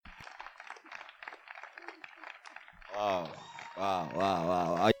Wow.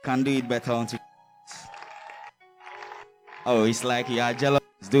 Wow. I can do it better on Oh, it's like you are jealous.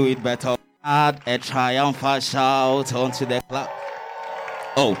 Do it better. Add a triumphant shout onto the clap.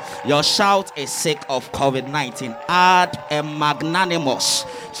 Oh, your shout is sick of COVID-19. Add a magnanimous,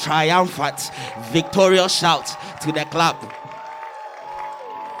 triumphant, victorious shout to the clap.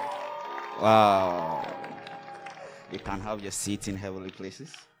 Wow. You can have your seat in heavenly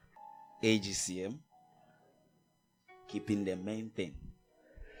places. AGCM. Keeping the main thing.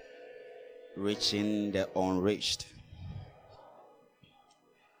 Reaching the unreached.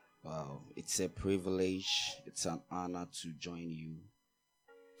 Wow. It's a privilege. It's an honor to join you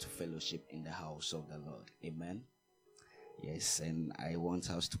to fellowship in the house of the Lord. Amen. Yes, and I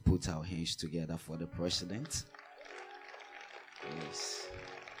want us to put our hands together for the president. Yes.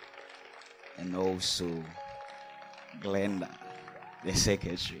 And also Glenda, the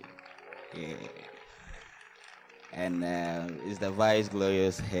secretary. Yeah. And is the Vice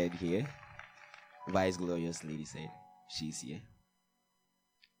Glorious head here? Vice Glorious lady's head. She's here.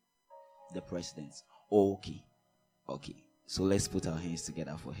 The president. Okay. So let's put our hands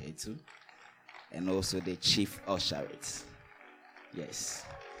together for her too. And also the chief usherette. Yes.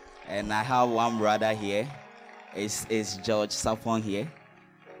 And I have one brother here. Is George Sapon here?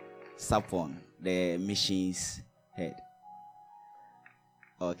 Sapon, the missions head.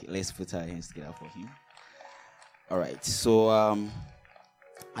 Okay, let's put our hands together for him. All right. So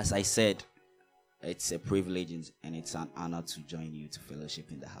as I said, it's a privilege and it's an honor to join you to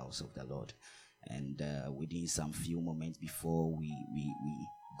fellowship in the house of the Lord. And within some few moments before we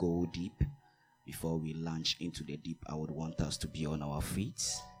go deep, before we launch into the deep, I would want us to be on our feet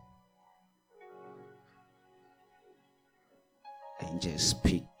and just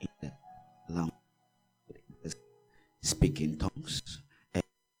speak in the language, speak in tongues,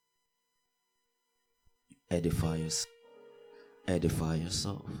 edify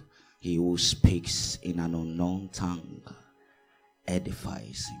yourself. He who speaks in an unknown tongue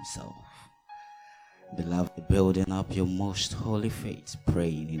edifies himself. Beloved, building up your most holy faith,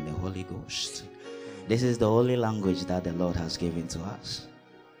 praying in the Holy Ghost. This is the holy language that the Lord has given to us.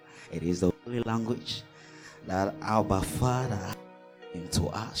 It is the holy language that our Father has given to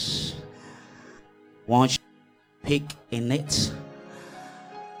us. Once you speak in it,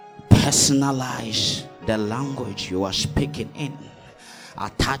 personalize the language you are speaking in.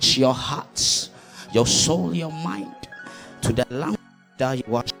 Attach your hearts, your soul, your mind to the language that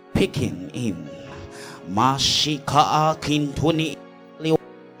you are speaking in. Mashika kintuni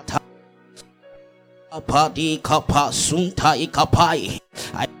liwata apadi kapa sunta ikapai.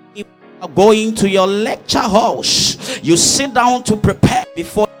 I are going to your lecture halls. You sit down to prepare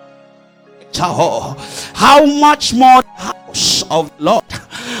before lecture hall. How much more the house of the Lord?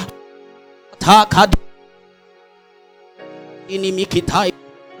 Inimikitai.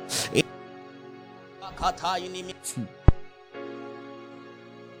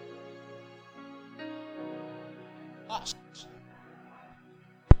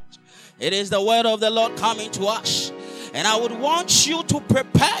 It is the word of the Lord coming to us, and I would want you to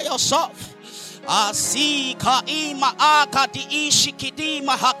prepare yourself. Asika ima akati ishikidi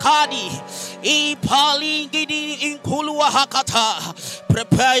mahakadi ipali gidi inkuluwa hakata.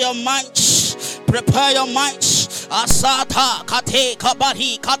 Prepare your minds. Prepare your minds. Asata kate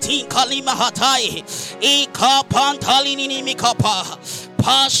kabari kati kalima hatai ika pantalini mikapa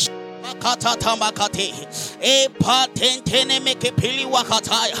pas kata tamakate e patentene meke pili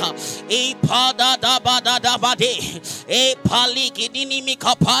wakataya e pada da bade e paliki dini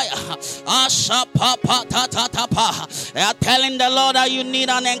mikapaya asha papa tatapa. They are telling the Lord that you need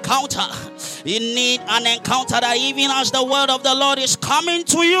an encounter. You need an encounter, that even as the word of the Lord is coming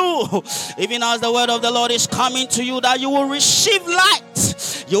to you, even as the word of the Lord is coming to you, that you will receive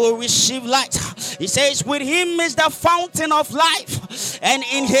light. You will receive light. He says, with him is the fountain of life, and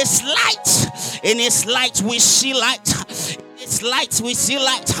in his light we see light. It's light, we see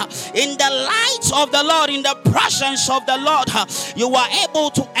light. In the light of the Lord, in the presence of the Lord, you are able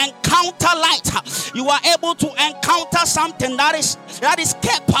to encounter light. You are able to encounter something that is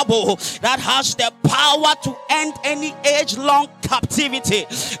capable, that has the power to end any age-long captivity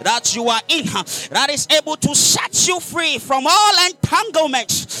that you are in, that is able to set you free from all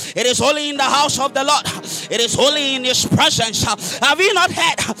entanglements. It is only in the house of the Lord. It is only in his presence. Have you not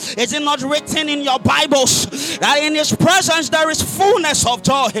heard? Is it not written in your Bibles that in his presence there is fullness of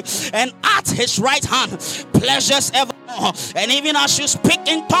joy, and at his right hand pleasures evermore? And even as you speak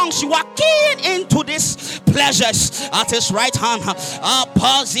in tongues, you are keying into these pleasures at his right hand.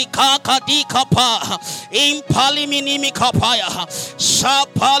 Apazika kadikapa impalimini mikapaya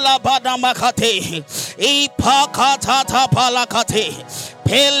shapala badamakate Ipakatata palakate.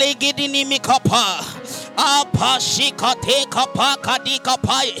 Peligidini mikapa. Apashikate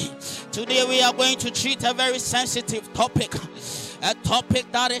kapakadikapai. Today we are going to treat a very sensitive topic. A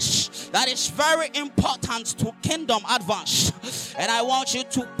topic that is very important to kingdom advance. And I want you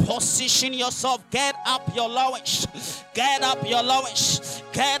to position yourself. Get up your loins. Get up your loins.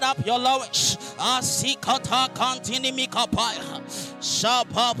 Get up your loins. Asikata kantini mikapaya.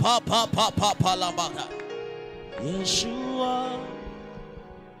 Shapa pa pa pa pa pa lambada. Yeshua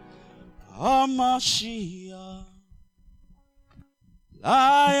HaMashiach,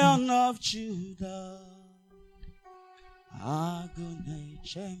 Lion of Judah, Adonai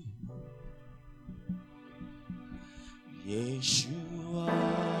Yeshua.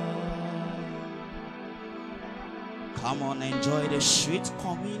 Come on, enjoy the sweet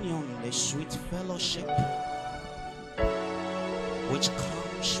communion, the sweet fellowship which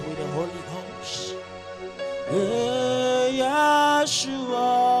comes with the Holy Ghost. Hey, Yeshua.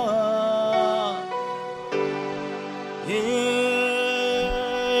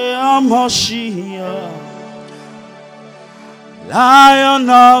 Hey, HaMashiach, Lion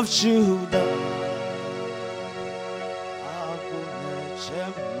of Judah,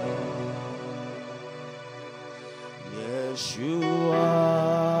 Yeshua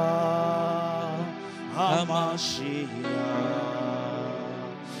HaMashiach,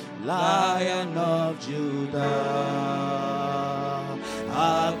 Lion of Judah,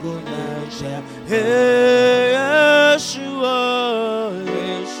 Adonai Shem. Hey, Yeshua,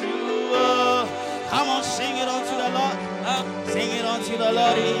 Yeshua. Come on, sing it unto the Lord. Sing it unto the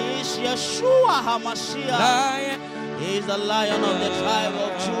Lord. He is Yeshua HaMashiach. He is the Lion of the tribe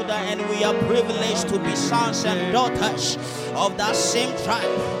of Judah, and we are privileged to be sons and daughters of that same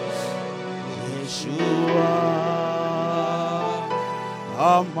tribe. Yeshua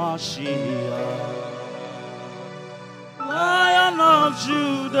HaMashiach, Lion of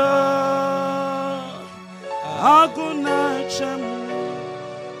Judah, Adonai Shem.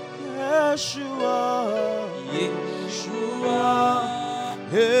 Yeshua, Yeshua,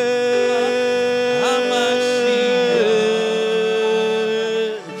 hey, HaMashiach,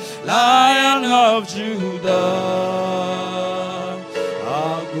 Lion of Judah,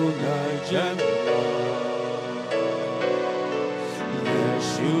 Adonai Shem.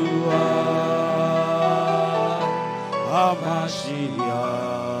 Yeshua HaMashiach,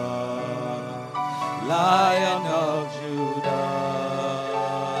 Lion of Judah,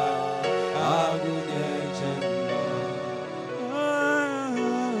 Adonai Shem.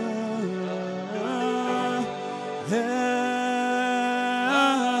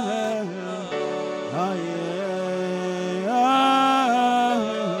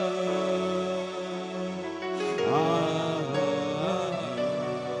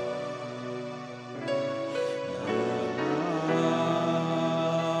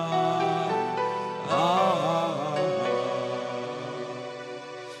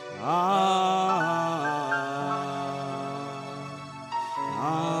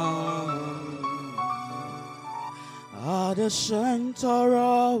 At the center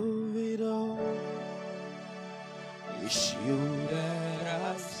of it all is you that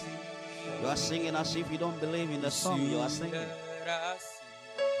I see. You are singing as if you don't believe in the song. You are singing.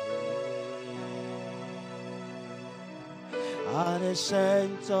 At the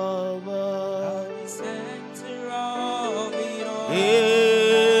center of it all is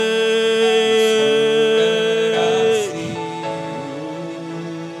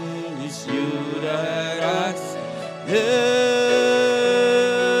you that I see.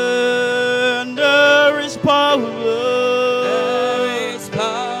 And there is power. There is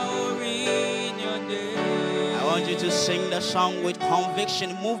power in your name. I want you to sing the song with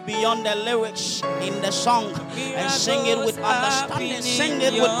conviction. Move beyond the lyrics in the song and sing it with understanding. Sing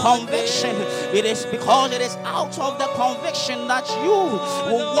it with conviction. It is because it is out of the conviction that you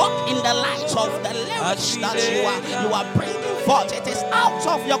will walk in the light of the lyrics that you are bringing forth. It is out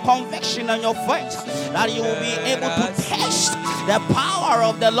of your conviction and your faith that you will be able to taste the power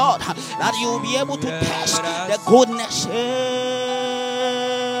of the Lord, that you will be able to taste the goodness.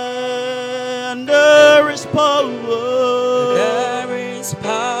 And there is power. There is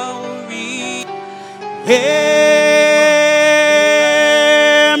power in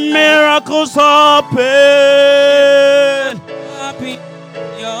miracles happen.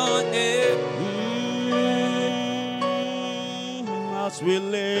 Your name. As we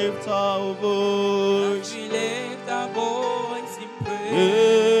lift our voice, in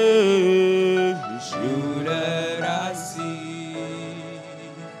praise, it's you that I see.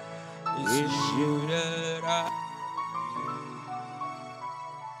 It's you that I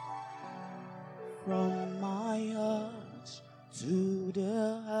from my heart to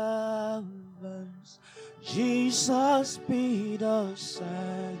the heavens. Jesus be the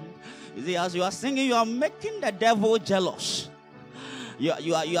center. You see, as you are singing, you are making the devil jealous. You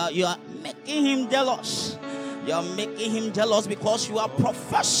are making him jealous. You are making him jealous because you are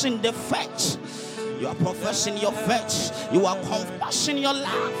professing the faith. You are professing your faith. You are confessing your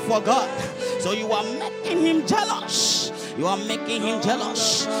love for God. So you are making him jealous. You are making him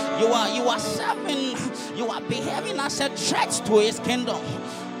jealous. You are serving. You are behaving as a threat to his kingdom.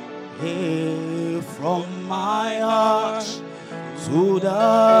 Hey, from my heart to the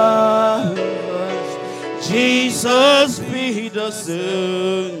heavens, Jesus be the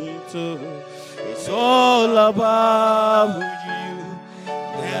center. It's all about you.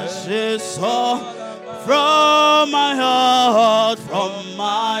 Yes, it's all from my heart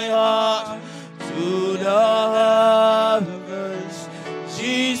to the heavens.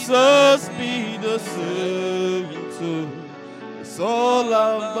 Jesus be the center. It's all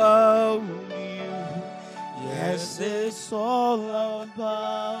about you. Yes, it's all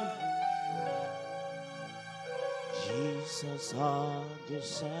about you. Jesus are the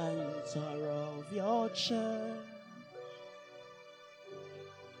center of your church.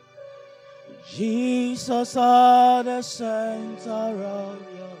 Jesus are the center of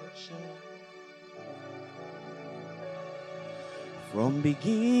your church. From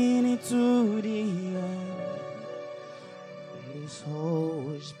beginning to the end. It's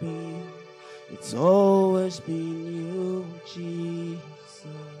always been you, Jesus.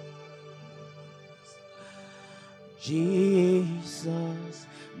 Jesus,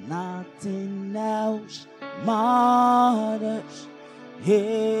 nothing else matters.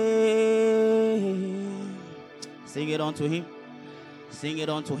 Hey. Sing it unto him. Sing it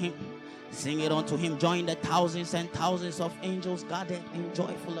unto him. Sing it unto him. Join the thousands and thousands of angels gathered in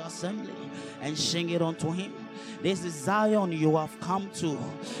joyful assembly and sing it unto him. This is Zion you have come to,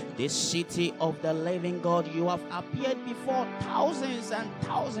 this city of the living God. You have appeared before thousands and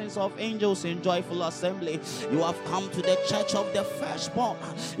thousands of angels in joyful assembly. You have come to the church of the firstborn.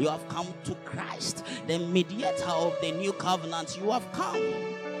 You have come to Christ, the mediator of the new covenant. You have come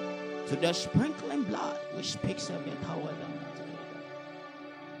to the sprinkling blood which speaks a better word than that.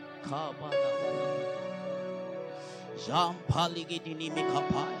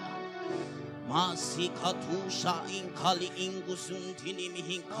 Masikatusha inkali ingusuntini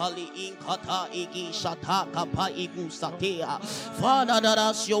mihinkali inkata igi shataka pa igusatea. Father, that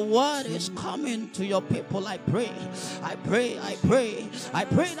as your word is coming to your people, I pray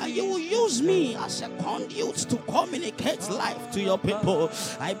that you will use me as a conduit to communicate life to your people.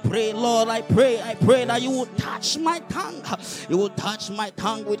 I pray, Lord, I pray that you will touch my tongue. You will touch my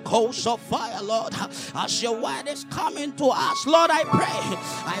tongue with coals of fire, Lord. As your word is coming to us, Lord, I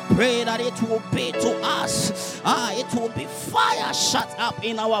pray that it will be to us. It will be fire shut up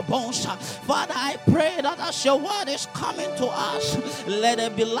in our bones. Father, I pray that as your word is coming to us, let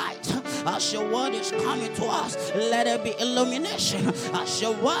there be light. As your word is coming to us, let there be illumination. As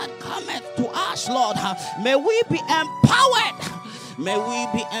your word cometh to us, Lord, may we be empowered. May we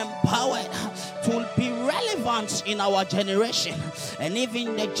be empowered to be relevant in our generation and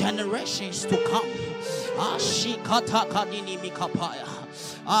even the generations to come. Ashikata kadini mikapaya.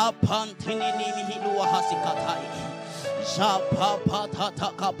 Apantini mihidua hasikatai. Zapapata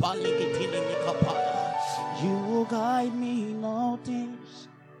kapalikitini mikapaya. You will guide me in all things.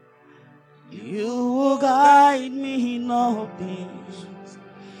 You will guide me in all things.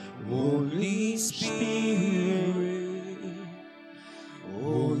 Holy Spirit.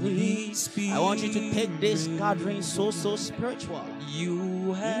 Holy Spirit. I want you to take this gathering so spiritual.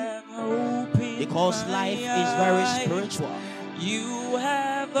 You have opened because life is very spiritual. You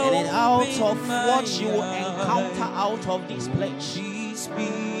have and out of what you will encounter out of this place, you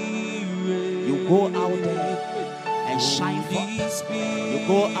go out there and shine forth. You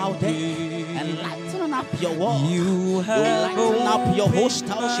go out there and lighten up your world. You lighten up your host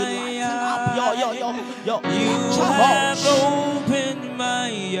house. You lighten up your house.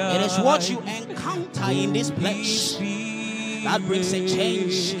 It is what you encounter in this place that brings a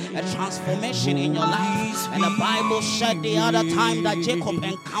change, a transformation in your life. And the Bible said the other time that Jacob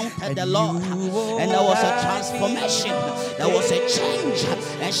encountered the Lord, and there was a transformation, there was a change,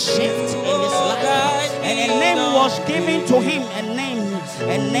 a shift in his life. And a name was given to him, a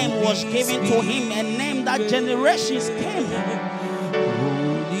name was given to him, a name that generations came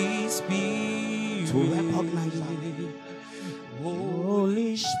Holy Spirit to recognize him.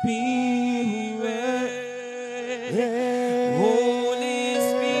 Holy Spirit. Holy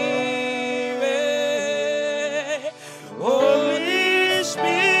Spirit, Holy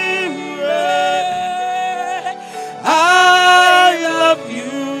Spirit,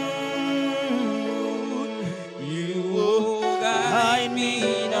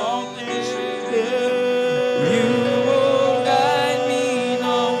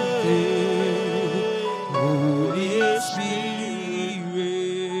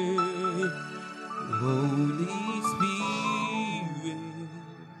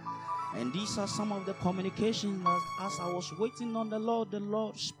 some of the communication as I was waiting on the Lord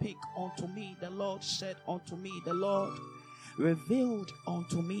spake unto me. The Lord said unto me, the Lord revealed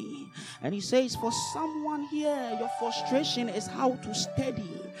unto me. And he says, for someone here, your frustration is how to study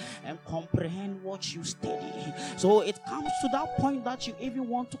and comprehend what you study. So it comes to that point that you even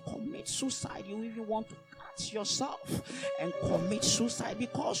want to commit suicide. You even want to cut yourself and commit suicide,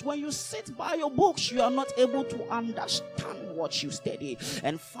 because when you sit by your books, you are not able to understand what you study.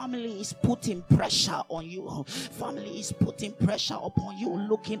 And family is putting pressure on you. Family is putting pressure upon you,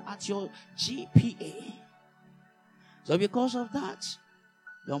 looking at your GPA. So because of that,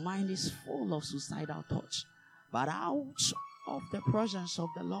 your mind is full of suicidal thoughts. But out of the presence of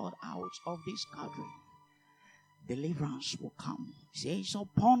the Lord, out of this gathering, deliverance will come. He says,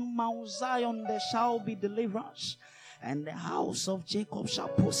 upon Mount Zion there shall be deliverance, and the house of Jacob shall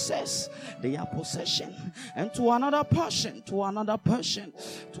possess their possession. And to another person,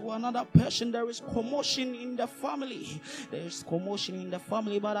 there is commotion in the family. There is commotion in the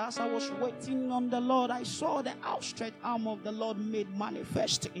family. But as I was waiting on the Lord, I saw the outstretched arm of the Lord made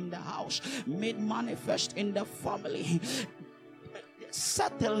manifest in the house, made manifest in the family.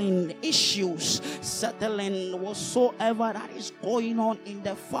 Settling issues, settling whatsoever that is going on in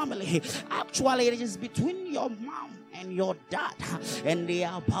the family. Actually, it is between your mom and your dad, and they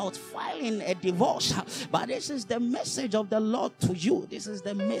are about filing a divorce. But this is the message of the Lord to you. This is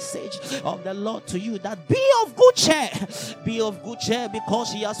the message of the Lord to you, that be of good cheer. Be of good cheer,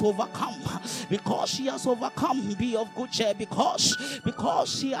 because he has overcome. Because he has overcome. Be of good cheer,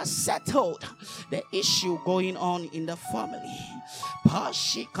 because he has settled the issue going on in the family.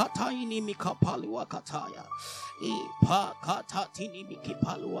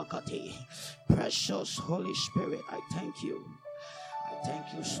 Precious Holy Spirit, I thank you. I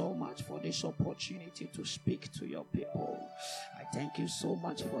thank you so much for this opportunity to speak to your people. I thank you so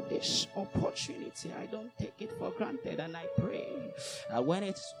much for this opportunity. I don't take it for granted, and I pray that when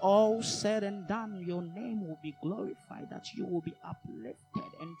it's all said and done, your name will be glorified, that you will be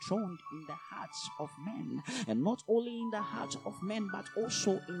uplifted, enthroned in the hearts of men, and not only in the hearts of men, but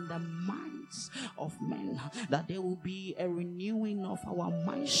also in the minds of men, that there will be a renewing of our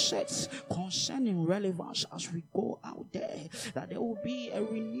mindsets concerning relevance as we go out there, that there will be a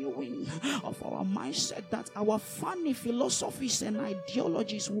renewing of our mindset, that our funny philosophies and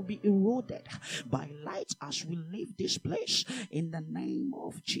ideologies will be eroded by light as we leave this place. In the name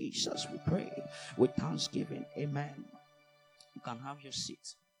of Jesus, we pray with thanksgiving. Amen. You can have your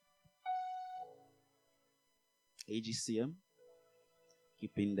seat. AGCM,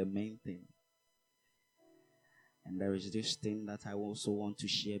 keeping the main thing. And there is this thing that I also want to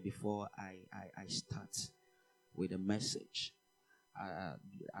share before I start with a message.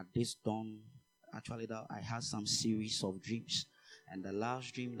 At this dawn, actually, I had some series of dreams. And the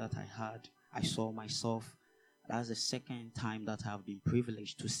last dream that I had, I saw myself. That's the second time that I've been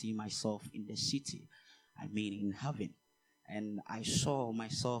privileged to see myself in the city. I mean, in heaven. And I saw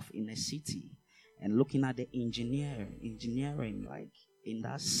myself in a city and looking at the engineering, like in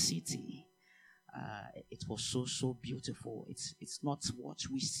that city. It was so beautiful. It's not what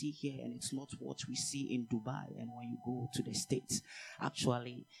we see here, and it's not what we see in Dubai and when you go to the States.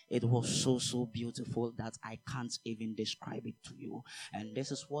 Actually, it was so beautiful that I can't even describe it to you. And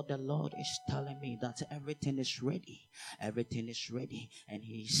this is what the Lord is telling me, that everything is ready. Everything is ready, and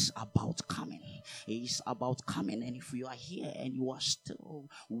He's about coming. He's about coming. And if you are here and you are still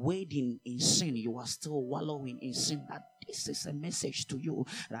wading in sin, you are still wallowing in sin, that this is a message to you,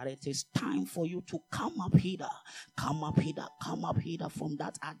 that it is time for you to come up hither from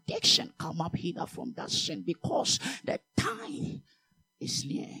that addiction, come up hither from that sin, because the time is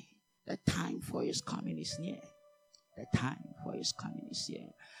near. The time for His coming is near. The time for His coming is here.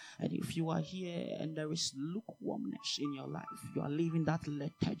 And if you are here and there is lukewarmness in your life, you are living that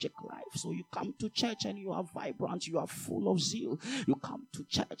lethargic life. So you come to church and you are vibrant, you are full of zeal. You come to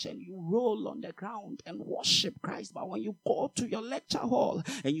church and you roll on the ground and worship Christ. But when you go to your lecture hall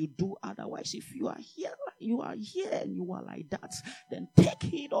and you do otherwise, if you are here and you are like that, then take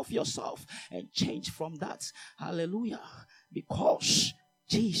heed of yourself and change from that. Hallelujah. Because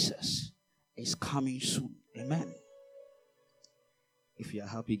Jesus is coming soon. Amen. If you are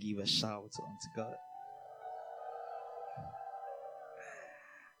happy, give a shout unto God.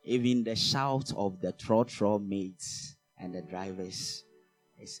 Even the shout of the trotro mates and the drivers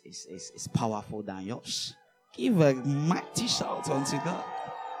is powerful than yours. Give a mighty shout unto God.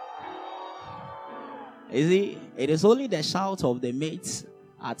 You see, it is only the shout of the mates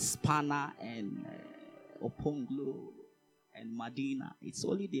at Spanner and Oponglo and Medina. It's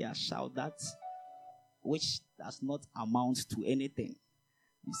only their shout that which does not amount to anything.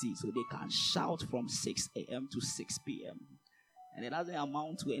 You see, so they can shout from 6 a.m. to 6 p.m. And it doesn't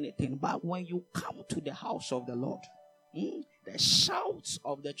amount to anything. But when you come to the house of the Lord, the shouts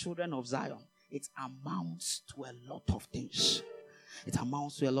of the children of Zion, it amounts to a lot of things. It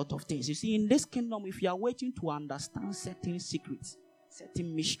amounts to a lot of things. You see, in this kingdom, if you are waiting to understand certain secrets,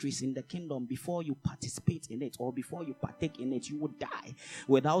 certain mysteries in the kingdom before you participate in it or before you partake in it, you will die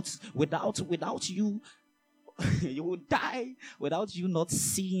without you. You will die without you not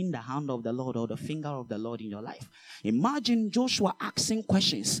seeing the hand of the Lord or the finger of the Lord in your life. Imagine Joshua asking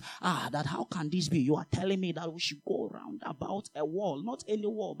questions. That how can this be? You are telling me that we should go around about a wall, not any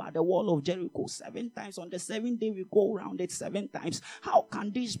wall, but the wall of Jericho 7 times. On the 7th day, we go around it 7 times. How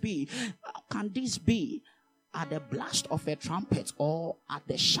can this be? How can this be? At the blast of a trumpet or at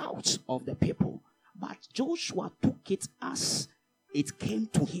the shout of the people? But Joshua took it as it came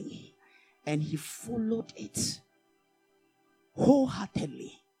to him. And he followed it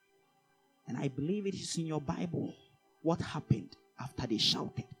wholeheartedly. And I believe it is in your Bible what happened after they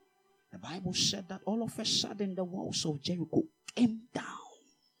shouted. The Bible said that all of a sudden the walls of Jericho came down.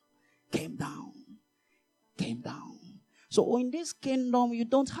 So in this kingdom, you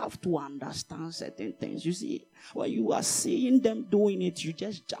don't have to understand certain things. You see, when you are seeing them doing it, you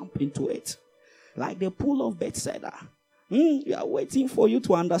just jump into it. Like the pool of Bethesda. You are waiting for you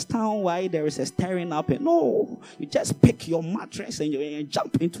to understand why there is a stirring up. And no, you just pick your mattress and you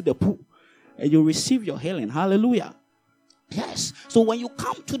jump into the pool. And you receive your healing. Hallelujah. Yes. So when you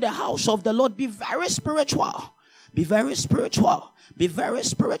come to the house of the Lord, be very spiritual. Be very spiritual. Be very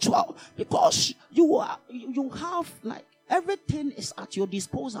spiritual. Because you have like everything is at your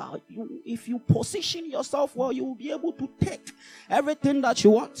disposal. If you position yourself well, you will be able to take everything that you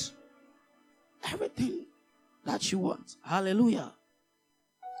want. Everything that you want. Hallelujah.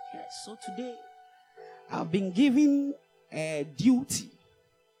 Yes, so today I've been given a duty,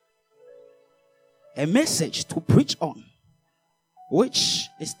 a message to preach on, which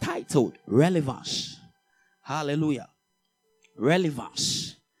is titled Relevance. Hallelujah.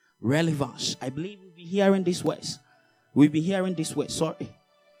 Relevance. Relevance. I believe we've been hearing this words. We've been hearing this word.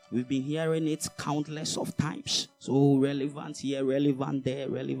 We've been hearing it countless of times. So relevant here, relevant there,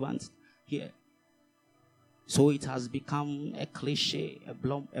 relevant here. So it has become a cliche, a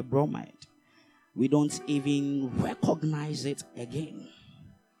bromide. We don't even recognize it again.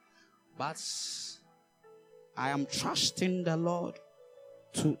 But I am trusting the Lord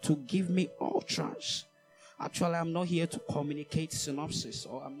to give me utterance. Actually, I'm not here to communicate synopsis,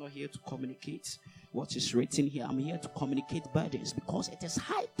 or I'm not here to communicate what is written here. I'm here to communicate burdens, because it is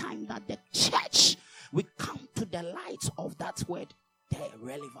high time that the church will come to the light of that word. Their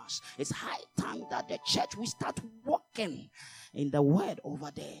relevance. It's high time that the church will start walking in the word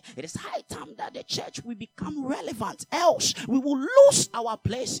over there. It is high time that the church will become relevant. Else, we will lose our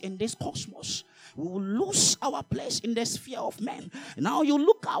place in this cosmos. We will lose our place in the sphere of men. Now you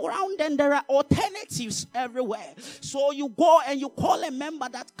look around and there are alternatives everywhere. So you go and you call a member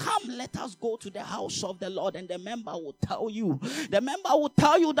that, come, let us go to the house of the Lord. And the member will tell you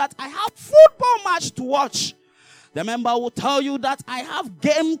that I have football match to watch. The member will tell you that I have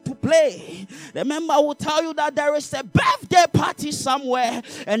game to play. The member will tell you that there is a birthday party somewhere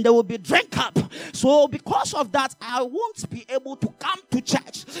and there will be drink up. So because of that, I won't be able to come to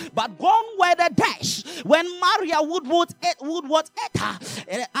church. But gone were the days when Maria Woodward ate her.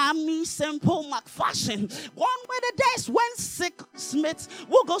 Amy Simple McPherson. Gone were the days when Sick Smith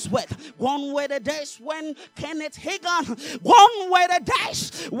Wigglesworth. Gone were the days when Kenneth Hagan. Gone were the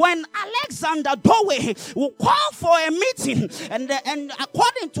days when Alexander Dowie will call for a meeting, and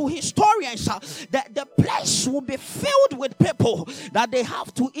according to historians, the place will be filled with people that they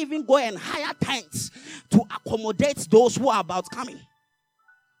have to even go and hire tents to accommodate those who are about coming.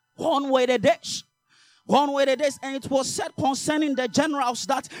 Gone were the days. Gone were the days, and it was said concerning the generals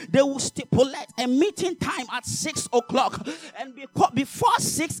that they will stipulate a meeting time at 6 o'clock. And before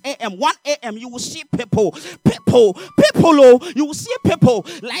 6 a.m., 1 a.m., you will see people, you will see people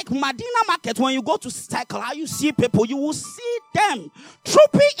like Medina Market. When you go to Cycle, how you see people, you will see them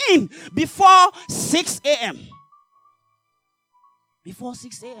trooping in before 6 a.m. Before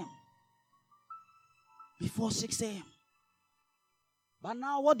 6 a.m. Before 6 a.m. But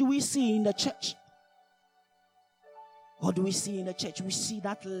now what do we see in the church? What do we see in the church? We see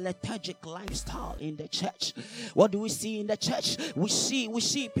that lethargic lifestyle in the church. What do we see in the church? We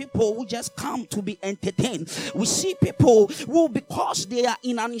see people who just come to be entertained. We see people who, because they are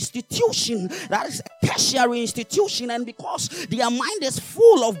in an institution that is a tertiary institution, and because their mind is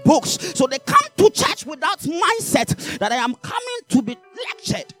full of books, so they come to church without mindset that I am coming to be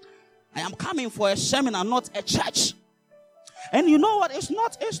lectured. I am coming for a seminar, not a church. And you know what? It's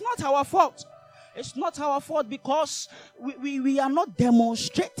not our fault. It's not our fault because we are not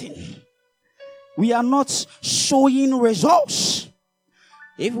demonstrating. We are not showing results.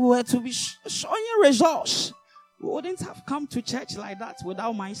 If we were to be showing results, we wouldn't have come to church like that with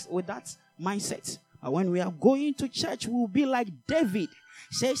that mindset. But when we are going to church, we will be like David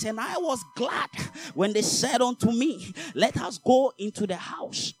says, and I was glad when they said unto me, let us go into the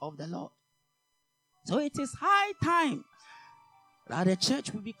house of the Lord. So it is high time that the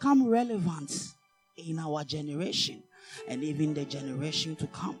church will become relevant in our generation and even the generation to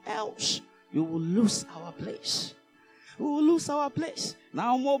come. Else, we will lose our place. We will lose our place.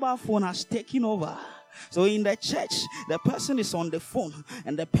 Now mobile phone has taken over. So in the church, the person is on the phone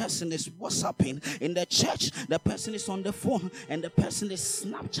and the person is WhatsApping. In the church, the person is on the phone and the person is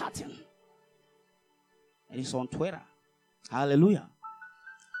Snapchatting. And it's on Twitter. Hallelujah.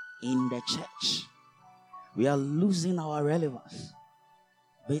 In the church, we are losing our relevance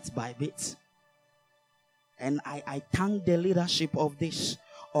bit by bit. And I thank the leadership of this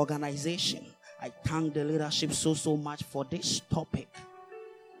organization. I thank the leadership so much for this topic.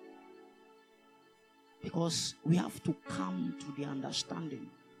 Because we have to come to the understanding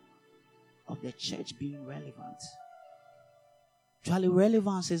of the church being relevant. Actually,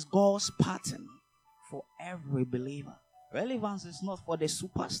 relevance is God's pattern for every believer. Relevance is not for the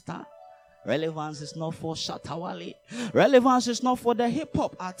superstar. Relevance is not for Shatawale. Relevance is not for the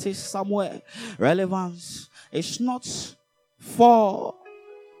hip-hop artist somewhere. Relevance is not for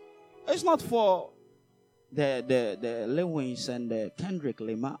the Lewins and the Kendrick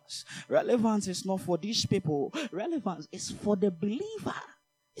Lamars. Relevance is not for these people. Relevance is for the believer.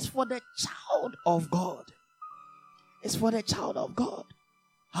 It's for the child of God. It's for the child of God.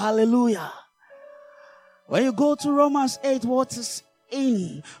 Hallelujah. When you go to Romans 8, what is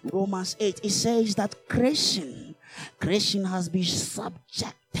in Romans 8? It says that creation has been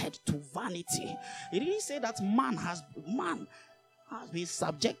subjected to vanity. It didn't say that man has been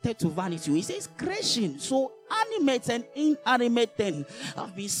subjected to vanity. He says creation, so animate and inanimate things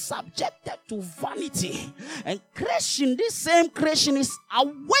have been subjected to vanity. And creation, this same creation is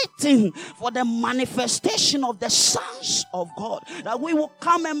awaiting for the manifestation of the sons of God. That we will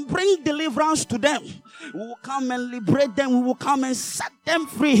come and bring deliverance to them. We will come and liberate them. We will come and set them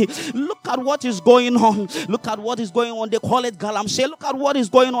free. Look at what is going on. Look at what is going on. They call it galamsey. Look at what is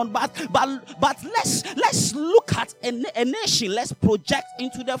going on. But let's look at a nation. Let's project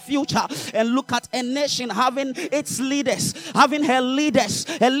into the future and look at a nation having its leaders, having her leaders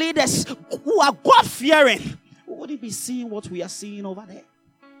who are God-fearing. Would it be seeing what we are seeing over there?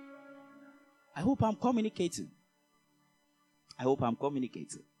 I hope I'm communicating.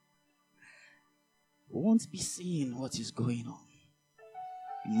 We won't be seeing what is going on.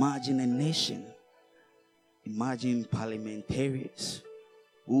 Imagine a nation. Imagine parliamentarians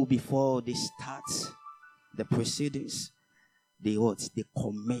who, before they start the proceedings, they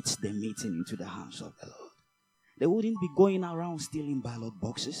commit the meeting into the hands of the Lord. They wouldn't be going around stealing ballot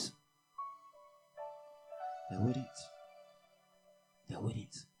boxes. They wouldn't.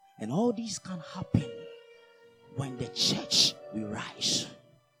 And all these can happen when the church will rise.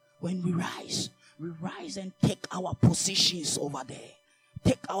 When we rise and take our positions over there.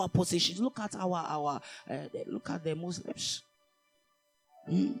 Take our positions. Look at look at the Muslims.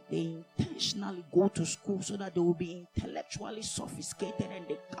 They intentionally go to school so that they will be intellectually sophisticated, and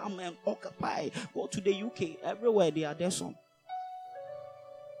they come and occupy. Go to the UK, everywhere they are there. Some.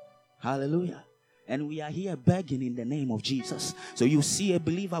 Hallelujah. And we are here begging in the name of Jesus. So you see a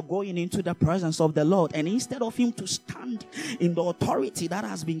believer going into the presence of the Lord, and instead of him to stand in the authority that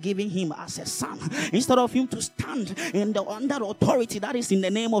has been given him as a son, instead of him to stand under the authority that is in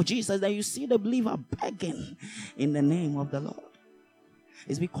the name of Jesus, then you see the believer begging in the name of the Lord.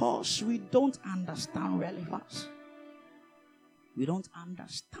 It's because we don't understand relevance. We don't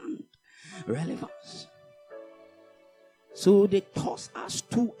understand relevance. So they toss us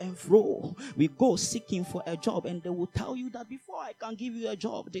to and fro. We go seeking for a job, and they will tell you that before I can give you a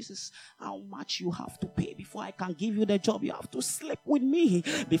job, this is how much you have to pay. Before I can give you the job, you have to sleep with me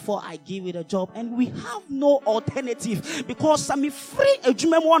before I give you the job. And we have no alternative because I'm free.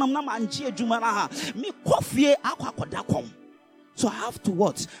 So I have to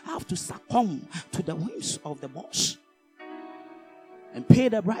what? I have to succumb to the whims of the boss and pay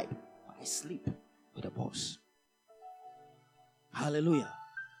the bribe. I sleep with the boss. Hallelujah.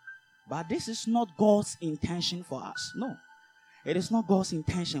 But this is not God's intention for us. No. It is not God's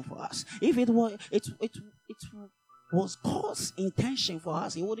intention for us. If it were, it was God's intention for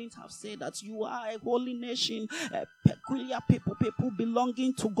us, he wouldn't have said that you are a holy nation, a peculiar people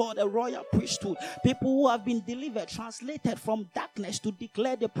belonging to God, a royal priesthood, people who have been delivered, translated from darkness to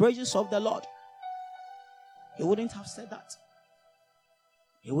declare the praises of the Lord. He wouldn't have said that.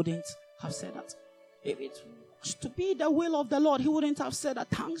 He wouldn't have said that. If it was to be the will of the Lord, he wouldn't have said that.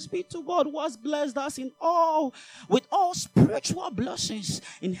 Thanks be to God who has blessed us with all spiritual blessings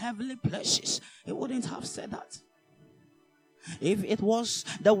in heavenly places. He wouldn't have said that. If it was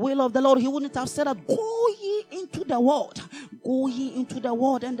the will of the Lord, he wouldn't have said that, go ye into the world. Go ye into the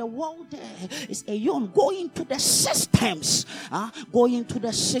world, and the world there is a yawn. Go into the systems. Go into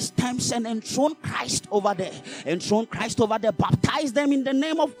the systems and enthrone Christ over there. Enthrone Christ over there. Baptize them in the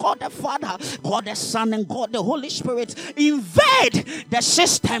name of God the Father, God the Son, and God the Holy Spirit. Invade the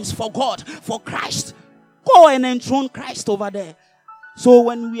systems for God, for Christ. Go and enthrone Christ over there. So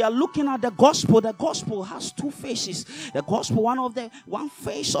when we are looking at the gospel has two faces. The gospel, one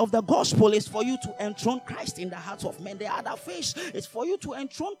face of the gospel is for you to enthrone Christ in the hearts of men. The other face is for you to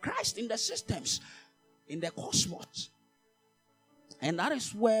enthrone Christ in the systems, in the cosmos. And that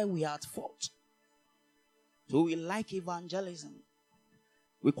is where we are at fault. So we like evangelism.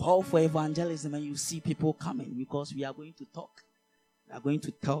 We call for evangelism, and you see people coming because we are going to talk. We are going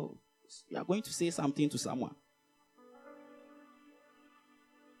to tell. We are going to say something to someone.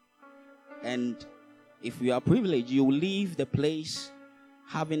 And if you are privileged, you will leave the place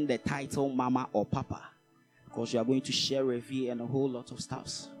having the title Mama or Papa, because you are going to share a view and a whole lot of stuff.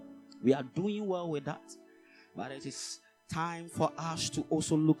 We are doing well with that. But it is time for us to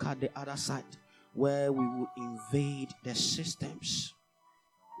also look at the other side, where we will invade the systems.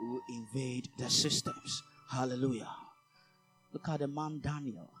 We will invade the systems. Hallelujah. Look at the man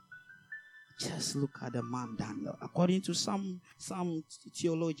Daniel. Just look at the man Daniel. According to some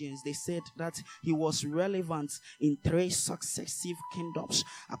theologians, they said that he was relevant in 3 successive kingdoms.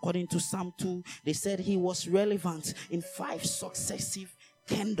 According to some too, they said he was relevant in 5 successive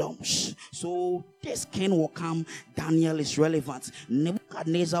kingdoms. So this king will come, Daniel is relevant.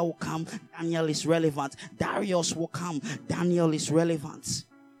 Nebuchadnezzar will come, Daniel is relevant. Darius will come, Daniel is relevant.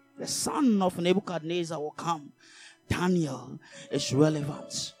 The son of Nebuchadnezzar will come, Daniel is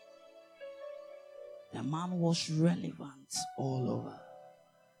relevant. The man was relevant all over.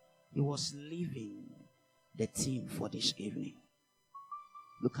 He was leaving the team for this evening.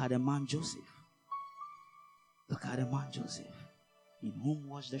 Look at the man Joseph. Look at the man Joseph, in whom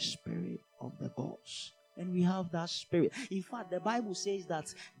was the spirit of the gods. And we have that spirit. In fact, the Bible says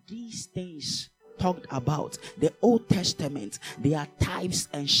that these things talked about the Old Testament, they are types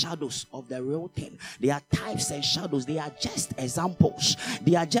and shadows of the real thing. They are types and shadows. They are just examples.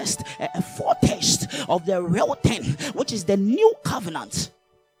 They are just a foretaste of the real thing, which is the new covenant.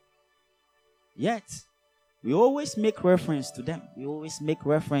 Yet we always make reference to them. We always make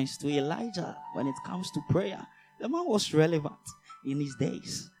reference to Elijah when it comes to prayer. The man was relevant in his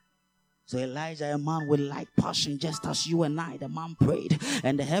days. So Elijah, a man with like passion, just as you and I, the man prayed,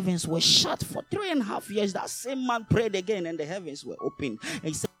 and the heavens were shut for 3.5 years. That same man prayed again, and the heavens were opened. And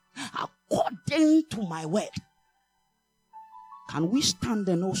he said, according to my word. Can we stand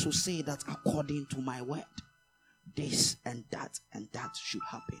and also say that according to my word, this and that should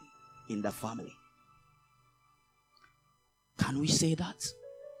happen in the family? Can we say that?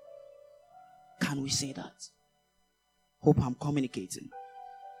 Can we say that? Hope I'm communicating.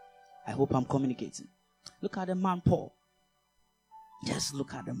 I hope I'm communicating. Look at the man Paul. Just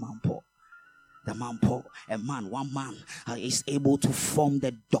look at the man Paul. The man Paul, one man is able to form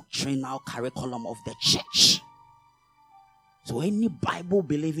the doctrinal curriculum of the church. So any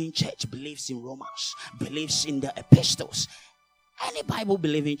Bible-believing church believes in Romans, believes in the epistles. Any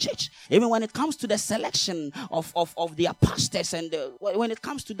Bible-believing church, even when it comes to the selection of their pastors, and when it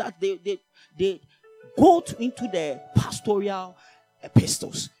comes to that, they go into the pastoral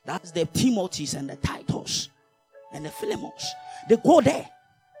epistles. That's the Timothy's and the Titus and the Philemons. They go there.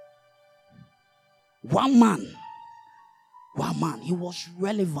 One man, he was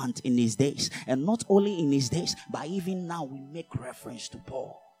relevant in his days. And not only in his days, but even now we make reference to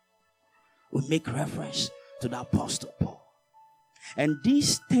Paul. We make reference to the Apostle Paul. And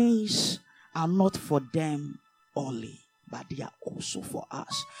these things are not for them only, but they are also for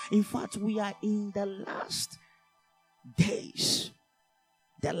us. In fact, we are in the last days.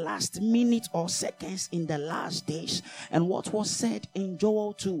 The last minute or seconds in the last days. And what was said in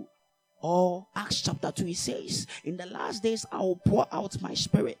Joel 2 or Acts chapter 2, it says, in the last days I will pour out my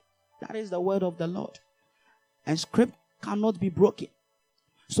spirit. That is the word of the Lord. And script cannot be broken.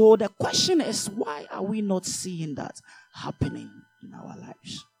 So the question is, why are we not seeing that happening in our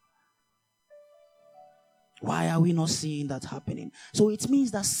lives? Why are we not seeing that happening? So it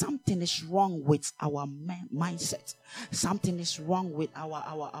means that something is wrong with our mindset. Something is wrong with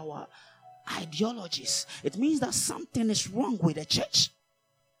our ideologies. It means that something is wrong with the church.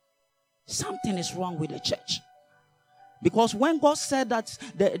 Something is wrong with the church. Because when God said that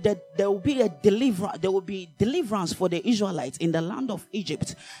there will be there will be deliverance for the Israelites in the land of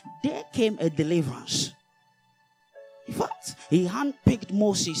Egypt, there came a deliverance. In fact, he handpicked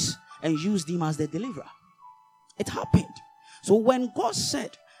Moses and used him as the deliverer. It happened. So when God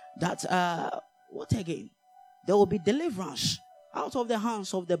said that, what again? There will be deliverance out of the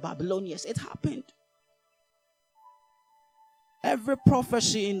hands of the Babylonians. It happened. Every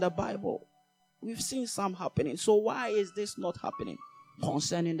prophecy in the Bible, we've seen some happening. So why is this not happening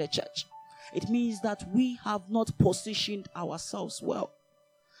concerning the church? It means that we have not positioned ourselves well.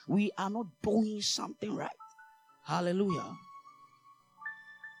 We are not doing something right. Hallelujah.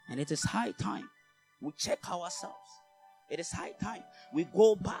 And it is high time we check ourselves. It is high time we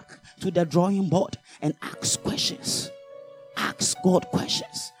go back to the drawing board and ask questions. Ask God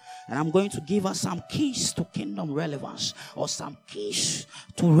questions. And I'm going to give us some keys to kingdom relevance, or some keys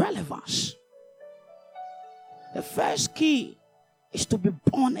to relevance. The first key is to be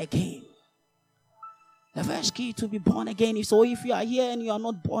born again. The first key to be born again is, so if you are here and you are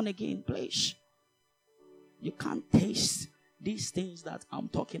not born again, please, you can't taste these things that I'm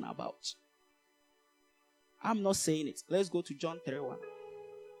talking about. I'm not saying it. Let's go to John 3:1.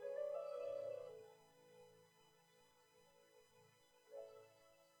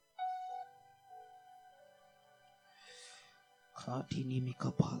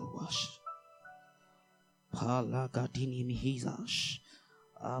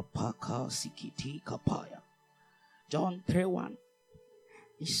 John 3:1.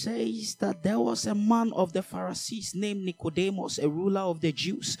 It says that there was a man of the Pharisees named Nicodemus, a ruler of the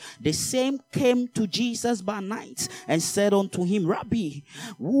Jews. The same came to Jesus by night and said unto him, Rabbi,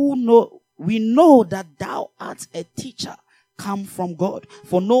 we know that thou art a teacher come from God,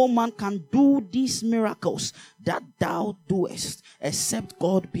 for no man can do these miracles that thou doest, except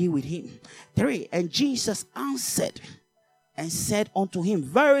God be with him. 3. And Jesus answered and said unto him,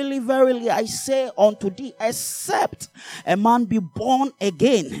 Verily, verily, I say unto thee, except a man be born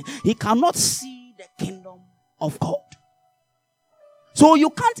again, he cannot see the kingdom of God. So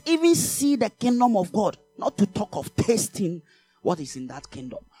you can't even see the kingdom of God, not to talk of tasting what is in that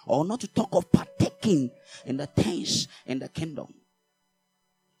kingdom, or not to talk of partaking in the things in the kingdom.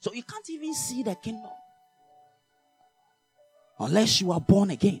 So you can't even see the kingdom unless you are born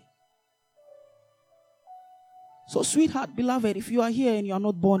again. So, sweetheart, beloved, if you are here and you are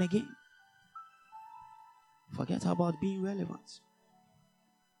not born again, forget about being relevant.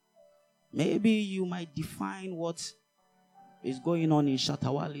 Maybe you might define what is going on in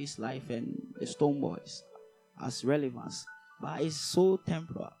Shatawali's life and the Stone Boys as relevance, but it's so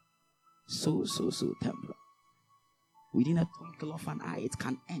temporal. So temporal. Within a twinkle of an eye, it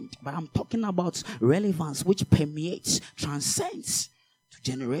can end. But I'm talking about relevance which permeates, transcends to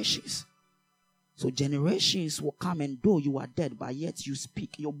generations. So generations will come, and though you are dead, but yet you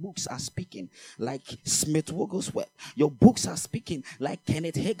speak. Your books are speaking like Smith Wigglesworth. Your books are speaking like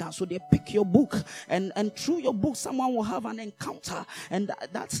Kenneth Hagin. So they pick your book, and through your book, someone will have an encounter, and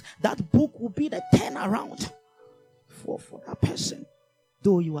that book will be the turnaround for that person.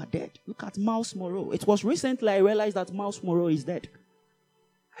 Though you are dead. Look at Miles Monroe. It was recently I realized that Miles Monroe is dead.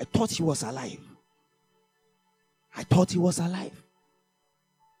 I thought he was alive.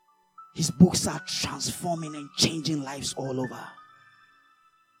 His books are transforming and changing lives all over.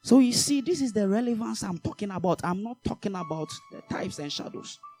 So you see, this is the relevance I'm talking about. I'm not talking about the types and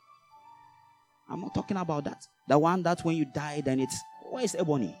shadows. I'm not talking about that. The one that when you die, then it's, where is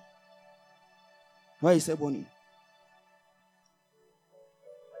Ebony? Where is Ebony?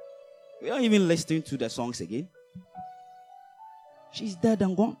 We don't even listen to the songs again. She's dead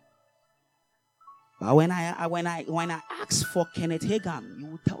and gone. But when I ask for Kenneth Hagin, you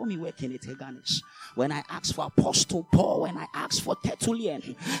will tell me where Kenneth Hagin is. When I ask for Apostle Paul, when I ask for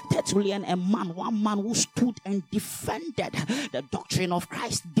Tertullian, one man who stood and defended the doctrine of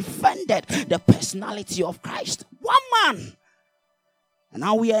Christ, defended the personality of Christ. One man. And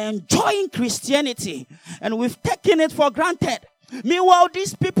now we are enjoying Christianity, and we've taken it for granted. Meanwhile,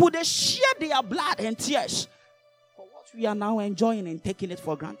 these people, they shed their blood and tears for what we are now enjoying and taking it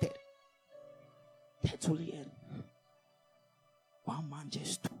for granted. Tertullian. One man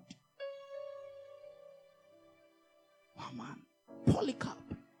just stood. One man.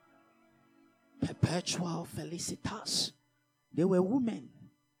 Polycarp. Perpetual Felicitas. They were women.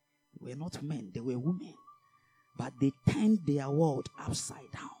 They were not men. They were women. But they turned their world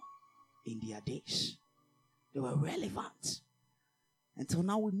upside down in their days. They were relevant. Until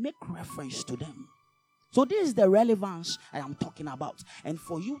now we make reference to them. So this is the relevance I am talking about. And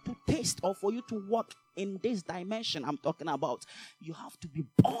for you to taste or for you to walk in this dimension I'm talking about, you have to be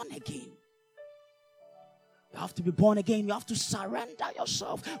born again. You have to be born again. You have to surrender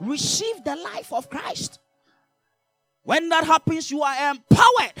yourself. Receive the life of Christ. When that happens, you are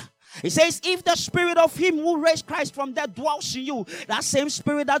empowered. It says, if the spirit of him who raised Christ from dead dwells in you, that same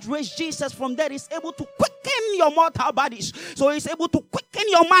spirit that raised Jesus from dead is able to quicken your mortal bodies. So it's able to quicken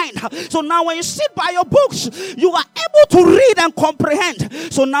your mind. So now when you sit by your books, you are able to read and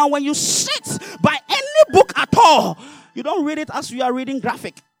comprehend. So now when you sit by any book at all, you don't read it as you are reading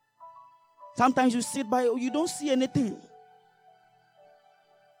graphic. Sometimes you sit by, you don't see anything.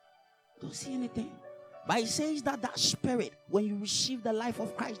 Don't see anything. But it says that that spirit, when you receive the life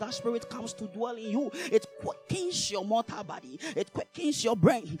of Christ, that spirit comes to dwell in you. It quickens your mortal body. It quickens your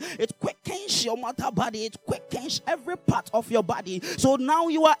brain. It quickens your mortal body. It quickens every part of your body. So now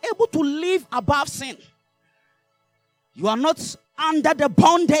you are able to live above sin. You are not under the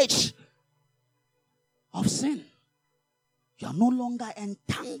bondage of sin. You are no longer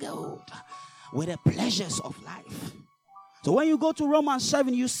entangled with the pleasures of life. So when you go to Romans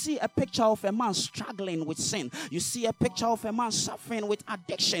 7, you see a picture of a man struggling with sin. You see a picture of a man suffering with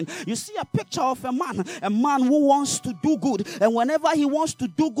addiction. You see a picture of a man who wants to do good. And whenever he wants to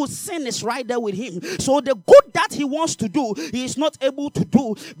do good, sin is right there with him. So the good that he wants to do, he is not able to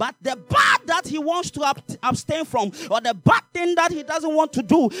do. But the bad that he wants to abstain from, or the bad thing that he doesn't want to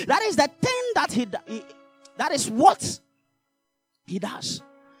do, that is the thing that that is what he does.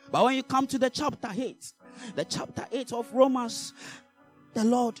 But when you come to the chapter 8 of Romans, the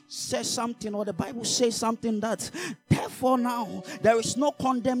Lord says something, or the Bible says something that, therefore now, there is no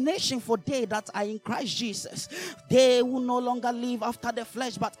condemnation for they that are in Christ Jesus. They will no longer live after the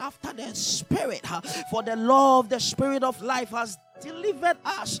flesh, but after the Spirit. For the law of the Spirit of life has delivered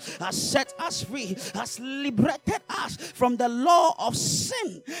us, has set us free, has liberated us from the law of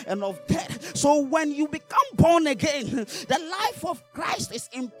sin and of death. So when you become born again, the life of Christ is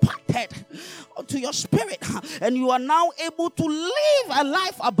imparted to your spirit, and you are now able to live a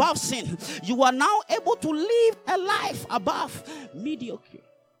life above sin. You are now able to live a life above mediocrity.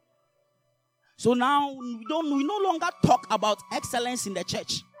 So now we no longer talk about excellence in the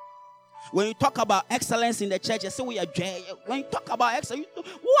church. When you talk about excellence in the church, you say we are. When you talk about excellence,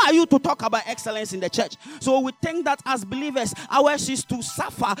 who are you to talk about excellence in the church? So we think that as believers, ours is to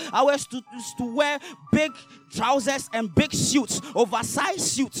suffer, ours is to wear big trousers and big suits, oversized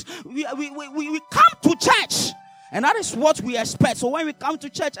suits. We come to church, and that is what we expect. So when we come to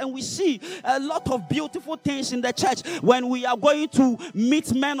church and we see a lot of beautiful things in the church, when we are going to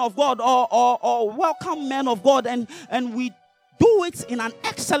meet men of God or welcome men of God, and we do it in an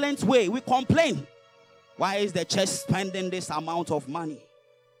excellent way, we complain. Why is the church spending this amount of money?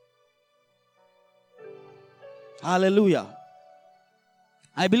 Hallelujah.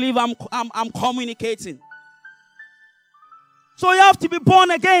 I believe I'm communicating. So you have to be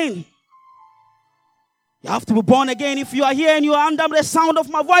born again. You have to be born again. If you are here and you are under the sound of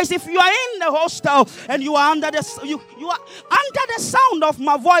my voice, if you are in the hostel and you are under the sound of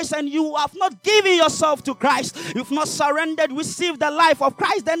my voice, and you have not given yourself to Christ, you've not surrendered, received the life of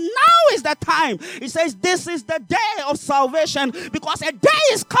Christ, then now is the time. It says this is the day of salvation, because a day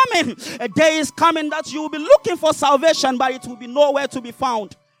is coming. A day is coming that you will be looking for salvation, but it will be nowhere to be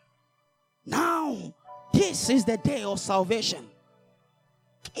found. Now, this is the day of salvation.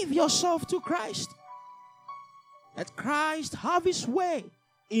 Give yourself to Christ. Let Christ have his way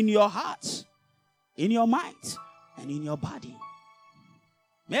in your heart, in your mind, and in your body.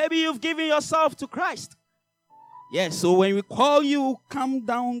 Maybe you've given yourself to Christ. Yes, so when we call you, come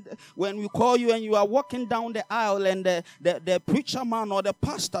down. When we call you and you are walking down the aisle, and the preacher man or the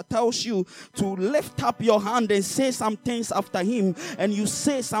pastor tells you to lift up your hand and say some things after him, and you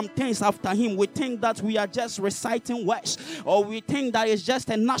say some things after him, we think that we are just reciting words, or we think that it's just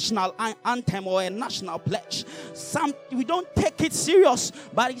a national anthem or a national pledge. We don't take it serious,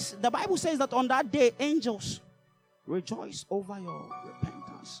 but the Bible says that on that day, angels rejoice over your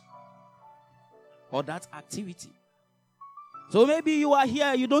repentance or that activity. So maybe you are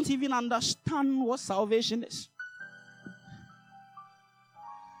here, you don't even understand what salvation is.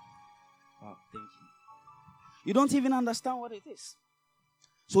 Wow, thank you. You don't even understand what it is.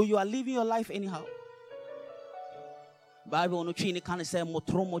 So you are living your life anyhow. Bible no tree can say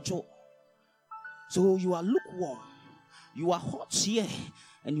motromojo. So you are lukewarm. You are hot here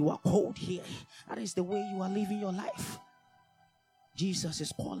and you are cold here. That is the way you are living your life. Jesus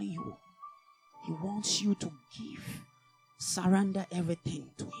is calling you. He wants you to surrender everything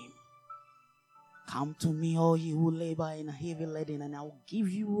to him. Come to me, all you who labor and are heavy laden, and I will give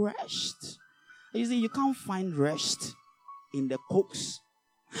you rest. You see, you can't find rest in the cokes.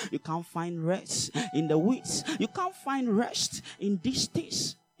 You can't find rest in the weeds. You can't find rest in these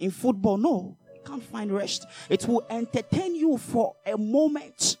things. In football, no. You can't find rest. It will entertain you for a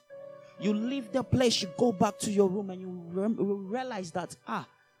moment. You leave the place, you go back to your room, and you realize that, I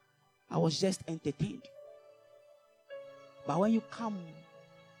was just entertained. But when you come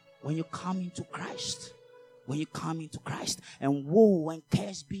into Christ, and woe and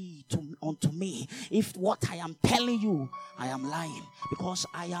curse be unto me if what I am telling you, I am lying, because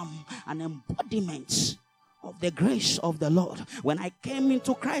I am an embodiment of the grace of the Lord. When I came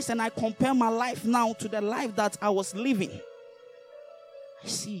into Christ and I compare my life now to the life that I was living, I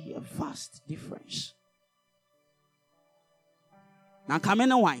see a vast difference. Now come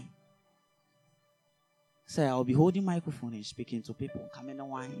in a wine. Say, I'll be holding microphone and speaking to people. Come in a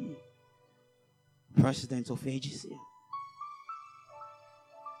wine. President of AGC.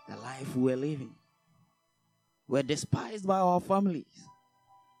 The life we were living. We're despised by our families.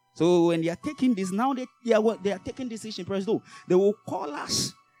 So when they are taking this, now they are taking decision, President. They will call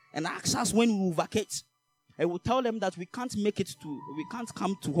us and ask us when we will vacate. I will tell them that we can't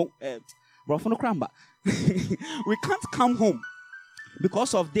come to home. We can't come home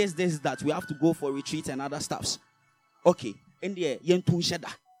because of this, that we have to go for retreat and other stuffs. Okay. In the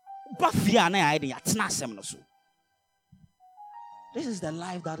this is the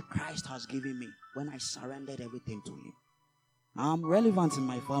life that Christ has given me when I surrendered everything to Him. I'm relevant in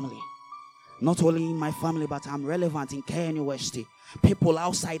my family. Not only in my family, but I'm relevant in Care University. People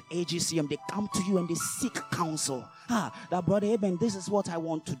outside AGCM, they come to you and they seek counsel. That brother Eben, this is what I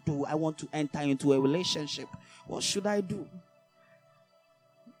want to do. I want to enter into a relationship. What should I do?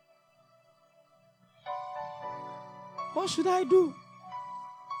 What should I do?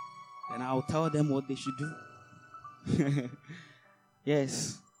 And I'll tell them what they should do.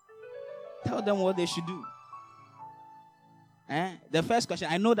 Yes. Tell them what they should do. The first question,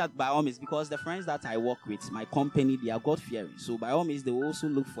 I know that by all means, because the friends that I work with, my company, they are God-fearing. So by all means, they will also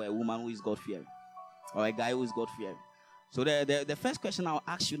look for a woman who is God-fearing. Or a guy who is God-fearing. So the first question I'll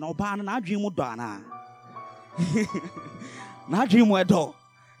ask you, now,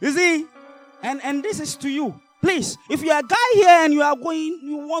 you see? And this is to you. Please, if you're a guy here and you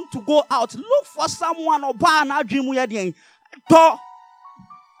want to go out, look for someone or buy an dream with you.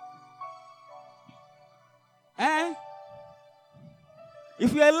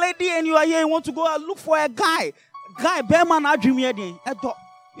 If you're a lady and you are here and you want to go out, look for a guy. Bear man dream here.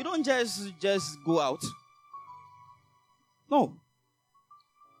 You don't just go out. No.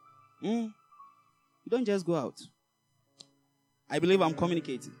 You don't just go out. I believe I'm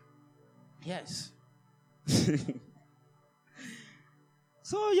communicating. Yes.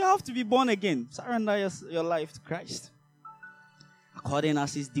 So you have to be born again. Surrender your life to Christ. According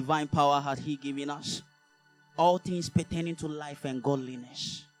as His divine power had He given us all things pertaining to life and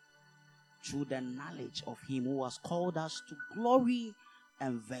godliness, through the knowledge of Him who has called us to glory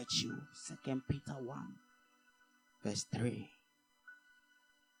and virtue. 2 Peter 1 verse 3.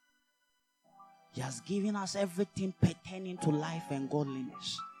 He has given us everything pertaining to life and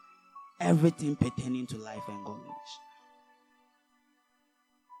godliness. Everything pertaining to life and godliness.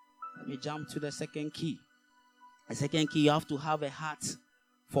 Let me jump to the second key. The second key, you have to have a heart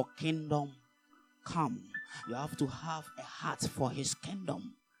for kingdom come. You have to have a heart for His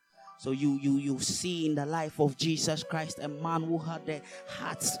kingdom. So you see in the life of Jesus Christ a man who had a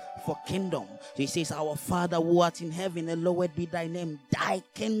heart for kingdom. So He says, our Father who art in heaven, hallowed be thy name. Thy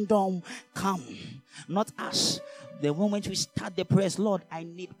kingdom come. Not us. The moment we start the prayers, Lord, I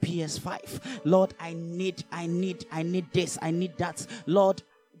need PS5. Lord, I need this. I need that. Lord,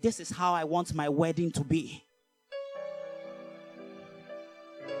 this is how I want my wedding to be.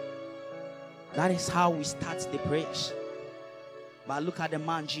 That is how we start the prayers. But look at the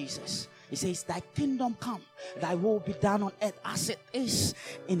man Jesus. He says, thy kingdom come, thy will be done on earth as it is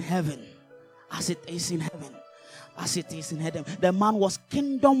in heaven. As it is in heaven. As it is in heaven. The man was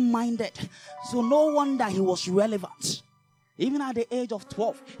kingdom minded. So no wonder he was relevant. Even at the age of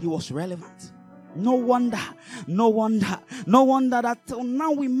 12, he was relevant. No wonder that till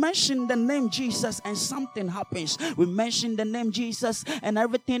now we mention the name Jesus and something happens. We mention the name Jesus and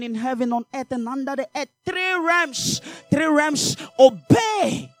everything in heaven, on earth, and under the earth. Three realms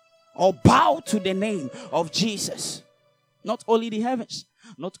obey or bow to the name of Jesus. Not only the heavens,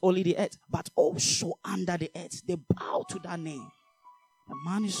 not only the earth, but also under the earth. They bow to that name. The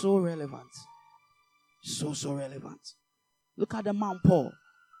man is so relevant. So relevant. Look at the man Paul.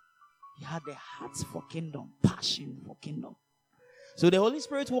 He had a heart for kingdom, passion for kingdom. So the Holy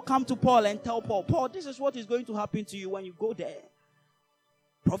Spirit will come to Paul and tell Paul, Paul, this is what is going to happen to you when you go there.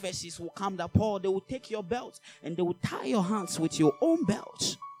 Prophecies will come that Paul, they will take your belt and they will tie your hands with your own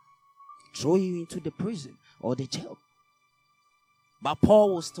belt, throw you into the prison or the jail. But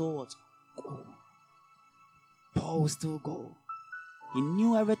Paul will still what? Go. Paul will still go. He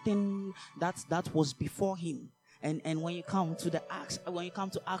knew everything that was before him. And when you come to Acts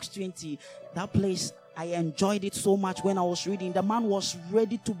 20, that place, I enjoyed it so much when I was reading. The man was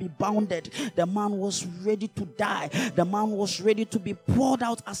ready to be bounded. The man was ready to die. The man was ready to be poured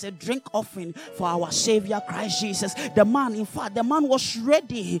out as a drink offering for our Savior Christ Jesus. The man was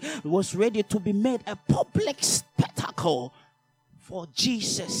ready to be made a public spectacle for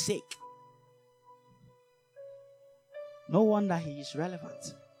Jesus' sake. No wonder he is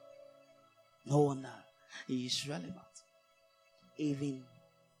relevant. No wonder he is relevant. Even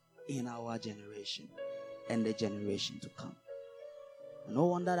in our generation and the generation to come. No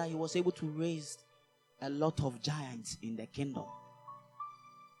wonder that he was able to raise a lot of giants in the kingdom.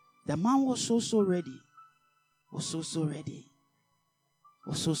 The man was so ready. So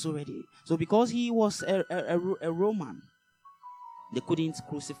because he was a Roman, they couldn't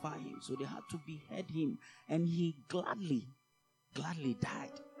crucify him, so they had to behead him, and he gladly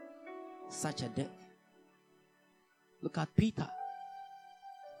died such a death. Look at Peter.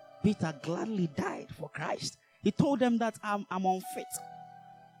 Peter gladly died for Christ. He told them that I'm unfit.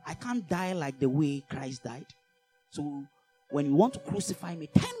 I can't die like the way Christ died. So when you want to crucify me,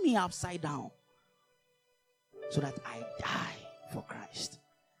 turn me upside down so that I die for Christ.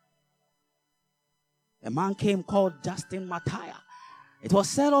 A man came called Justin Martyr. It was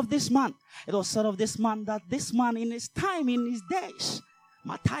said of this man that this man in his time, in his days,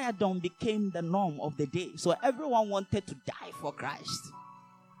 martyrdom became the norm of the day. So everyone wanted to die for Christ.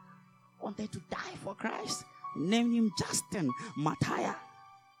 Named him Justin Martyr.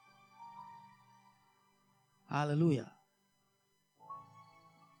 Hallelujah.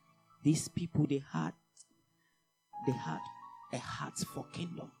 These people, they had a heart for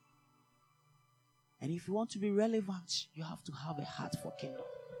kingdom. And if you want to be relevant, you have to have a heart for kingdom.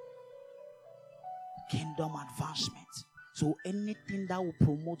 Kingdom advancement. So anything that will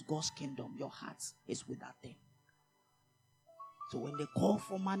promote God's kingdom, your heart is with that thing. So when they call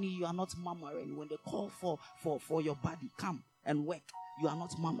for money, you are not murmuring. When they call for your body, come and work, you are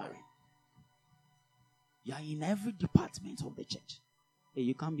not murmuring. You are in every department of the church. Hey,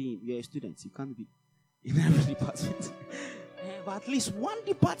 you're a student, you can't be in every department. But at least one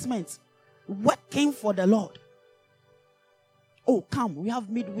department working for the Lord. Oh, come, we have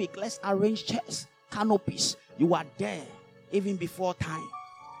midweek. Let's arrange chairs, canopies. You are there even before time.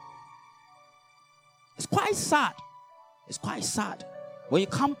 It's quite sad. When you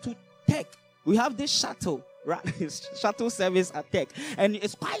come to tech, we have this shuttle, right? Shuttle service at tech. And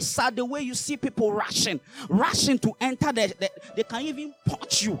it's quite sad the way you see people rushing to enter. They can even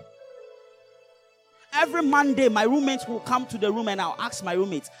punch you. Every Monday, my roommates will come to the room and I'll ask my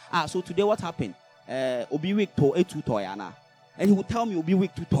roommates, so today what happened? Obi week to etu toyana. And he will tell me Obi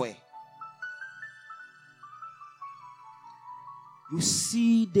week to toy. You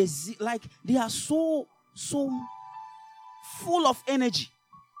see, they are so full of energy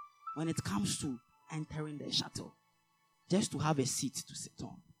when it comes to entering the shuttle, just to have a seat to sit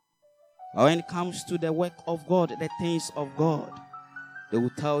on. But when it comes to the work of God, the things of God, they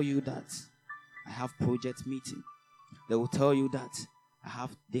will tell you that I have project meeting. They will tell you that I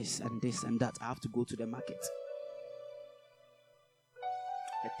have this and this and that. I have to go to the market.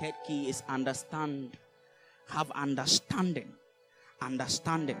 The third key is understand. Have understanding.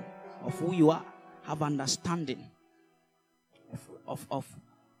 Understanding of who you are. Have understanding of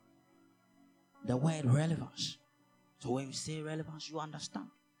the word relevance. So when you say relevance, you understand.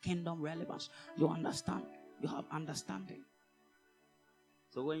 Kingdom relevance, you understand. You have understanding.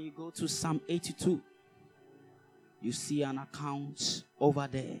 So when you go to Psalm 82, you see an account over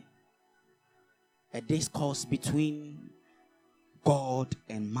there. A discourse between God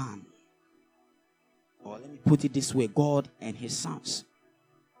and man. Or let me put it this way, God and his sons.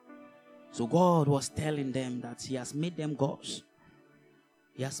 So God was telling them that he has made them gods.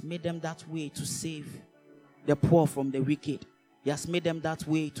 He has made them that way to save the poor from the wicked. He has made them that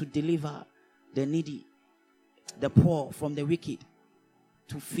way to deliver the needy, the poor from the wicked,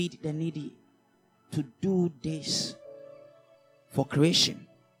 to feed the needy, to do this for creation.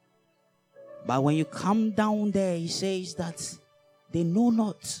 But when you come down there, he says that they know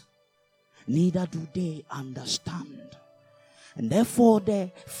not, neither do they understand. And therefore the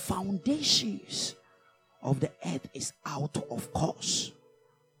foundations of the earth is out of course.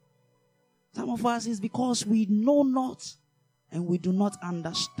 Some of us is because we know not And we do not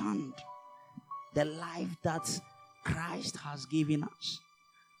understand the life that Christ has given us.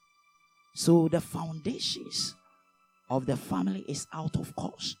 So the foundations of the family is out of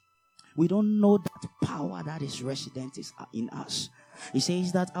course. We don't know that power that is resident in us. He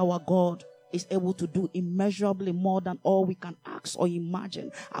says that our God is able to do immeasurably more than all we can ask or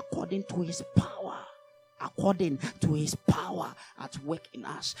imagine, according to his power. According to his power at work in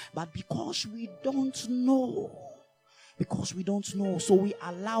us. But because we don't know, so we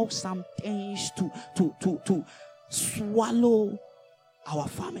allow some things to swallow our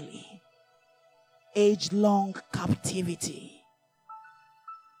family. Age-long captivity.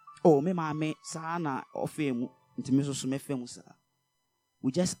 Oh, me mama sana ofemu ntimiso sume femu sa.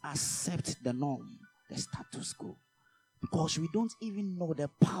 We just accept the norm, the status quo, because we don't even know the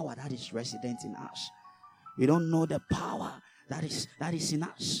power that is resident in us. We don't know the power that is in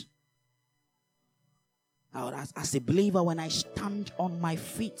us. Now, as a believer, when I stand on my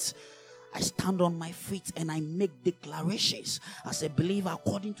feet and I make declarations as a believer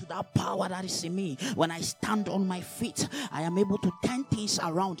according to that power that is in me. When I stand on my feet, I am able to turn things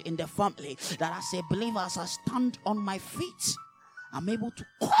around in the family. That as a believer, as I stand on my feet, I'm able to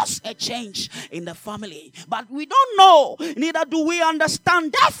cause a change in the family. But we don't know, neither do we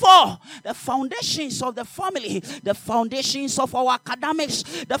understand. Therefore, the foundations of the family, the foundations of our academics,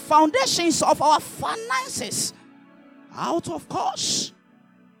 the foundations of our finances, out of course.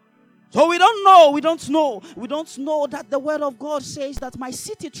 So we don't know that the word of God says that my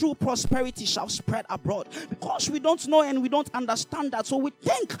city through prosperity shall spread abroad. Because we don't know and we don't understand that. So we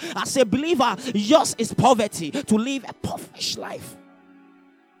think as a believer, yours is poverty, to live a impoverished life.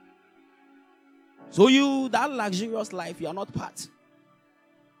 So that luxurious life, you are not part.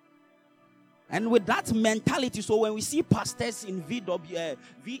 And with that mentality, so when we see pastors in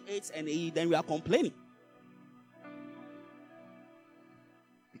V8 and AE, then we are complaining.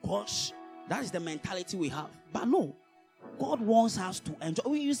 Because that is the mentality we have. But no, God wants us to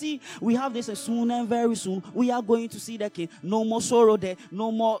enjoy. You see, we have this soon and very soon. We are going to see the King. No more sorrow there.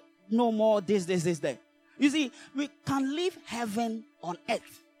 No more this there. You see, we can live heaven on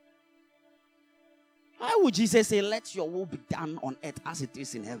earth. Why would Jesus say, let your will be done on earth as it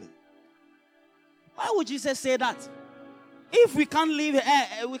is in heaven? Why would Jesus say that? If we can't live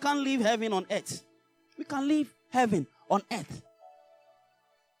heaven on earth, we can live heaven on earth.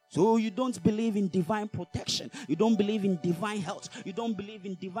 So you don't believe in divine protection. You don't believe in divine health. You don't believe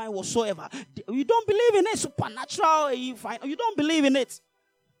in divine whatsoever. You don't believe in it, supernatural. You don't believe in it.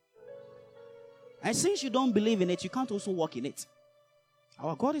 And since you don't believe in it, you can't also walk in it.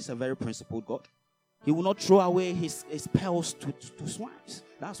 Our God is a very principled God. He will not throw away his pearls to swines.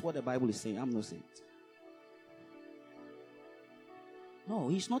 That's what the Bible is saying. I'm not saying it. No,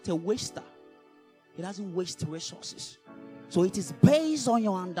 he's not a waster. He doesn't waste resources. So it is based on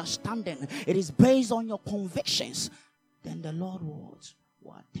your understanding. It is based on your convictions. Then the Lord will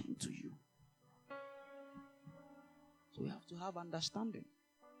attend to you. So we have to have understanding.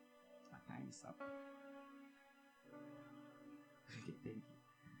 My time is up. Thank you.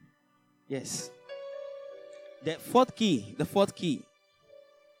 Yes. The fourth key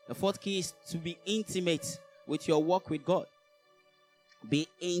is to be intimate with your walk with God. Be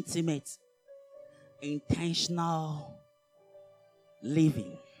intimate. Intentional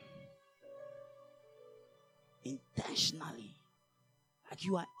living. Intentionally. Like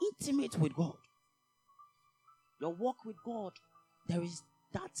you are intimate with God. Your walk with God, there is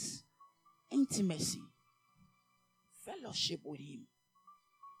that intimacy. Fellowship with him.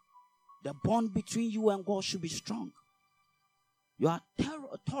 The bond between you and God should be strong. You are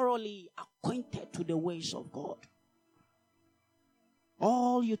thoroughly acquainted to the ways of God.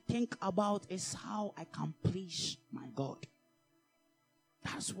 All you think about is how I can please my God.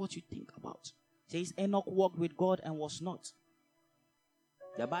 That's what you think about. It says Enoch walked with God and was not.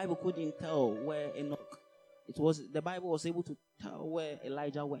 The Bible couldn't tell where Enoch. The Bible was able to tell where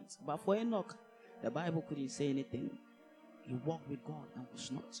Elijah went. But for Enoch, the Bible couldn't say anything. He walked with God and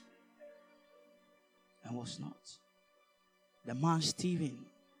was not. And was not. The man Stephen,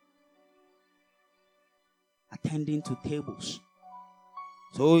 attending to tables.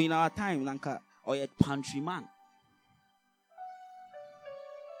 So in our time, or a pantry man.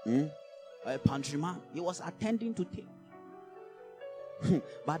 Or a pantry man. He was attending to tables.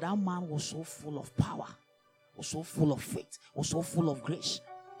 But that man was so full of power, was so full of faith, was so full of grace.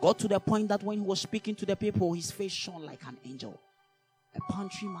 Got to the point that when he was speaking to the people, his face shone like an angel. A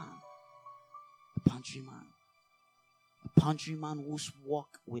pantry man. A pantry man. A pantry man whose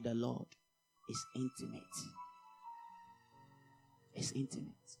walk with the Lord is intimate. It's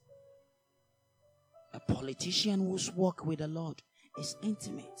intimate. A politician whose walk with the Lord is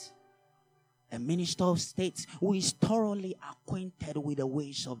intimate. A minister of state who is thoroughly acquainted with the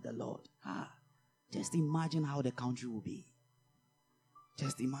ways of the Lord. Just imagine how the country will be.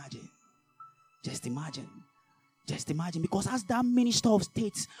 Just imagine. Just imagine. Just imagine. Because as that minister of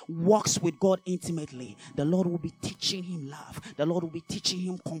state walks with God intimately, the Lord will be teaching him love. The Lord will be teaching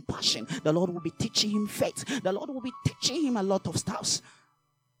him compassion. The Lord will be teaching him faith. The Lord will be teaching him a lot of stuff.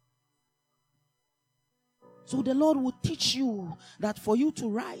 So the Lord will teach you that for you to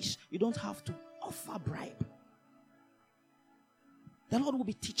rise, you don't have to offer bribe. The Lord will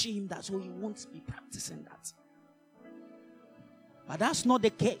be teaching him that, so he won't be practicing that. But that's not the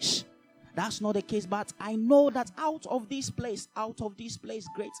case. That's not the case. But I know that out of this place,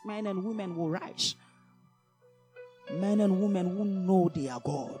 great men and women will rise. Men and women who know their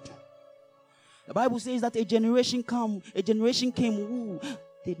God. The Bible says that a generation came who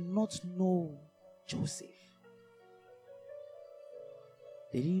did not know Joseph.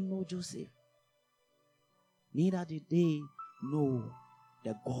 They didn't know Joseph. Neither did they know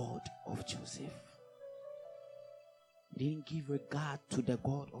the God of Joseph. They didn't give regard to the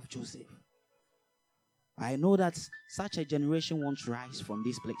God of Joseph. I know that such a generation won't rise from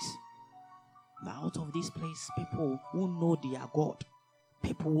this place. But out of this place, people who know their God.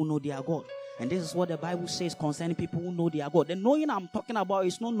 People who know their God. And this is what the Bible says concerning people who know their God. The knowing I'm talking about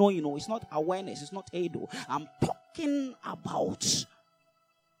is not knowing, it's not awareness, it's not ego. I'm talking about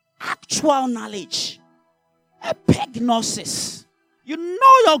actual knowledge. Epignosis. You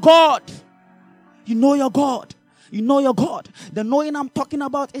know your God. You know your God. You know your God. The knowing I'm talking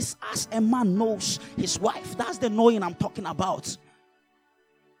about is as a man knows his wife. That's the knowing I'm talking about.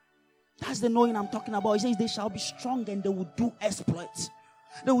 That's the knowing I'm talking about. He says they shall be strong and they will do exploits.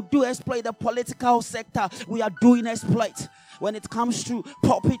 They will do exploit. The political sector, we are doing exploit. When it comes to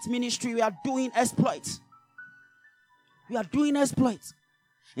pulpit ministry, we are doing exploit. We are doing exploit.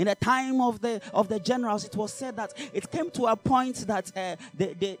 In the time of the generals, it was said that it came to a point that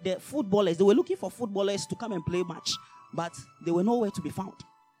the footballers, they were looking for footballers to come and play match, but they were nowhere to be found.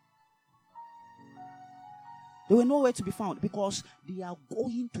 They were nowhere to be found because they are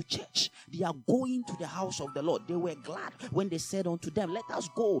going to church. They are going to the house of the Lord. They were glad when they said unto them, let us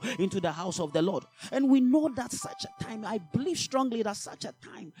go into the house of the Lord. And we know that such a time, I believe strongly that such a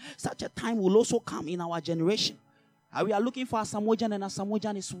time will also come in our generation. We are looking for a Samojan, and a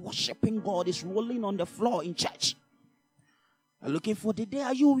Samojan is worshiping God, is rolling on the floor in church. We are looking for the day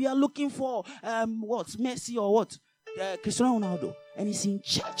are you. We are looking for Messi or what? Cristiano Ronaldo. And he's in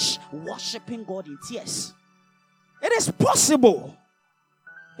church worshiping God in tears. It is possible.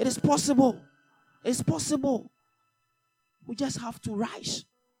 It is possible. It's possible. We just have to rise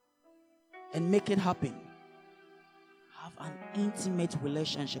and make it happen. Have an intimate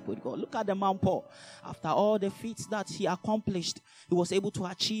relationship with God. Look at the man Paul. After all the feats that he accomplished, he was able to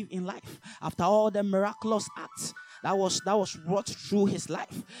achieve in life. After all the miraculous acts that was wrought through his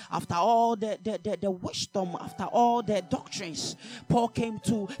life. After all the wisdom, after all the doctrines, Paul came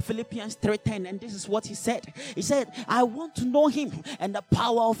to Philippians 3:10, and this is what he said. He said, I want to know him and the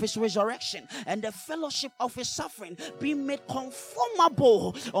power of his resurrection and the fellowship of his suffering, being made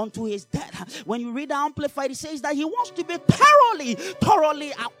conformable unto his death. When you read the Amplified, it says that he wants to be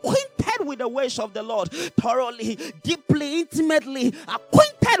thoroughly acquainted with the ways of the Lord, thoroughly, deeply, intimately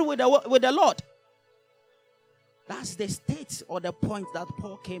acquainted with the Lord. That's the state or the point that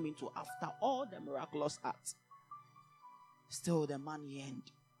Paul came into after all the miraculous acts. Still, the man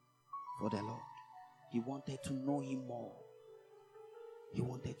yearned for the Lord. He wanted to know him more. He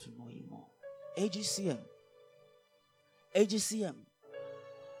wanted to know him more. AGCM,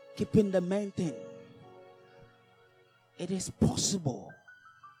 keeping the main thing. It is possible.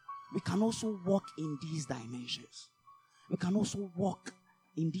 We can also walk in these dimensions. We can also walk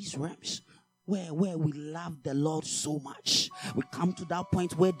in these realms. Where we love the Lord so much. We come to that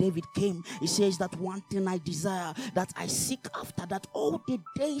point where David came. He says that one thing I desire, that I seek after, that all the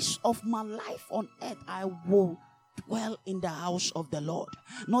days of my life on earth I will dwell in the house of the Lord.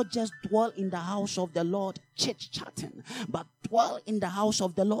 Not just dwell in the house of the Lord chit-chatting, but dwell in the house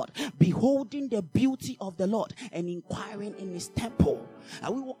of the Lord, beholding the beauty of the Lord and inquiring in his temple.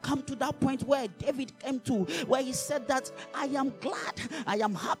 And we will come to that point where David came to, where he said that I am glad, I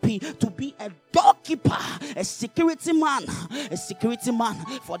am happy to be a doorkeeper, a security man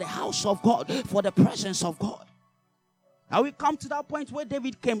for the house of God, for the presence of God. Now we come to that point where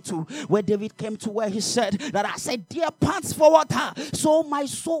David came to, where he said that I said, dear pants for water, so my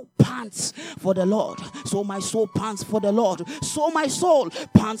soul pants for the Lord. So my soul pants for the Lord. So my soul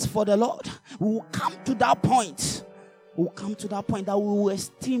pants for the Lord. We will come to that point We'll come to that point that we will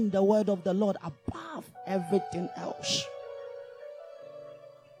esteem the word of the Lord above everything else.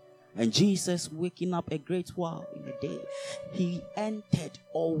 And Jesus, waking up a great while in the day, he entered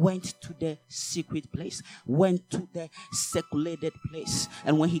or went to the secret place, went to the secluded place.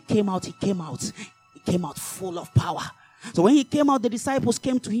 And when he came out full of power. So when he came out, the disciples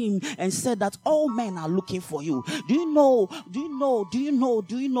came to him and said that all men are looking for you. Do you know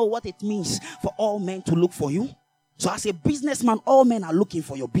what it means for all men to look for you? So as a businessman, all men are looking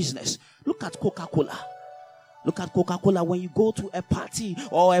for your business. Look at Coca-Cola. Look at Coca-Cola. When you go to a party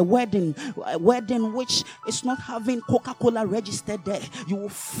or a wedding which is not having Coca-Cola registered there, you will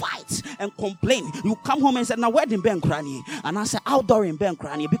fight and complain. You come home and say, now wedding Ben Crani. And I say, outdoor in Ben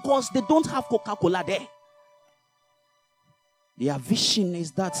Crani, because they don't have Coca-Cola there. Their vision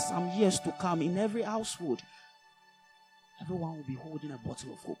is that some years to come, in every household, everyone will be holding a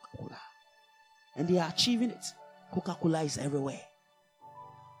bottle of Coca-Cola. And they are achieving it. Coca-Cola is everywhere.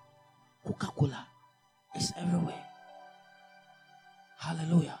 Coca-Cola is everywhere.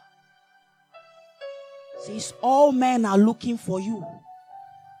 Hallelujah. Says all men are looking for you.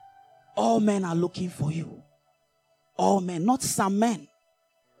 All men are looking for you. All men, not some men.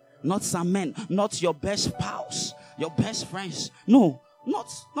 Not some men, not your best pals, your best friends. No, not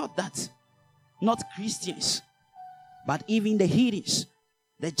that. Not Christians. But even the heathens,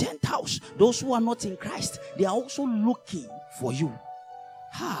 the Gentiles, those who are not in Christ, they are also looking for you.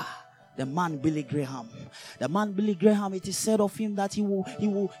 The man Billy Graham. The man Billy Graham, it is said of him that he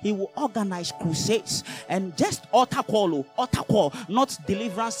will organize crusades and just altar call, not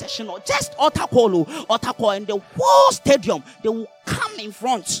deliverance session, or just altar call, and the whole stadium, they will come in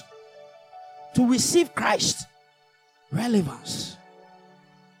front to receive Christ. Relevance.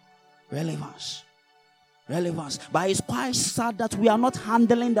 But it's quite sad that we are not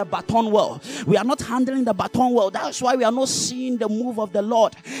handling the baton well. That's why we are not seeing the move of the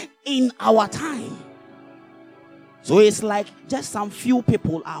Lord in our time. So it's like just some few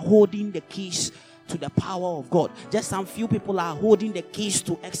people are holding the keys to the power of God. Just some few people are holding the keys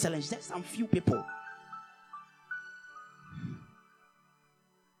to excellence. Just some few people.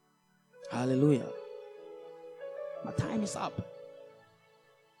 Hallelujah. My time is up.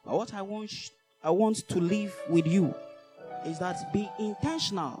 But what I want to leave with you is that be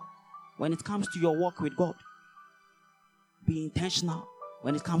intentional when it comes to your walk with God. Be intentional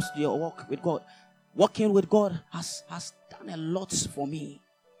when it comes to your walk with God. Walking with God has done a lot for me.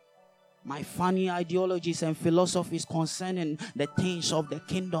 My funny ideologies and philosophies concerning the things of the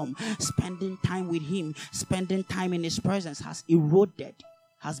kingdom, spending time with Him, spending time in His presence has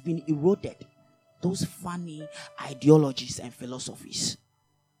been eroded. Those funny ideologies and philosophies.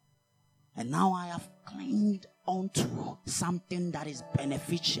 And now I have clinged onto something that is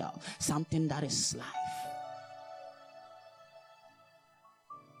beneficial, something that is life.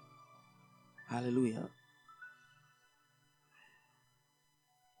 Hallelujah.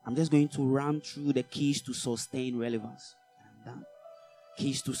 I'm just going to run through the keys to sustain relevance. I'm done.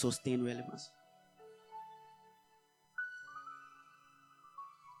 Keys to sustain relevance.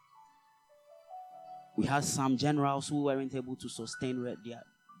 We had some generals who weren't able to sustain their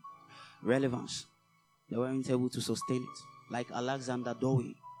relevance. They weren't able to sustain it. Like Alexander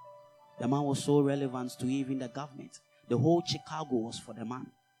Dowie. The man was so relevant to even the government. The whole Chicago was for the man.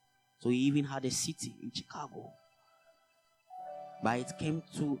 So he even had a city in Chicago. But it came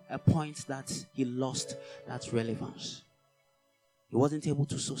to a point that he lost that relevance. He wasn't able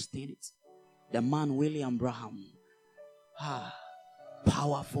to sustain it. The man William Branham.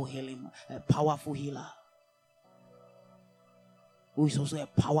 Powerful healer. Who is also a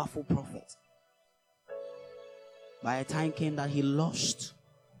powerful prophet. By a time came that he lost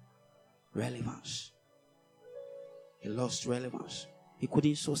relevance. He lost relevance. He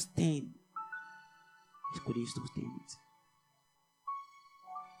couldn't sustain it.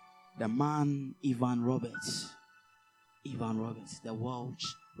 The man Ivan Roberts, the Welsh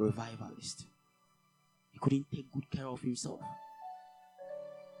revivalist. He couldn't take good care of himself.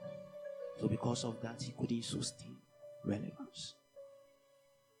 So because of that, he couldn't sustain relevance.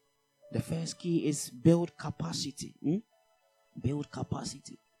 The first key is build capacity. Build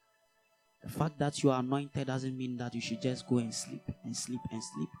capacity. The fact that you are anointed doesn't mean that you should just go and sleep.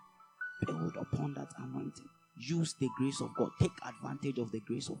 Build upon that anointing. Use the grace of God. Take advantage of the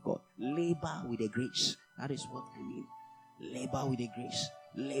grace of God. Labor with the grace. That is what I mean. Labor with the grace.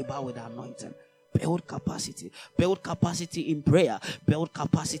 Labor with the anointing. Build capacity. Build capacity in prayer. Build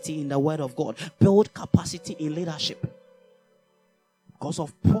capacity in the word of God. Build capacity in leadership. Because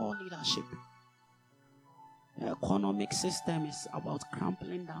of poor leadership, the economic system is about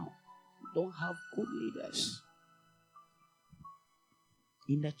crumbling down. You don't have good leaders.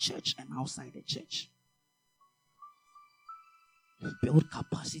 in the church and outside the church. Build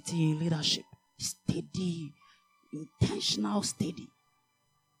capacity in leadership. Steady, intentional, steady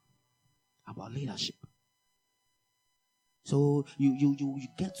about leadership. So you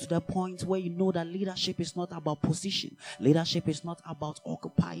get to the point where you know that leadership is not about position. Leadership is not about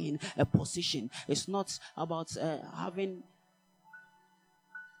occupying a position. It's not about having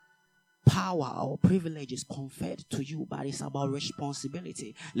power or privileges conferred to you, but it's about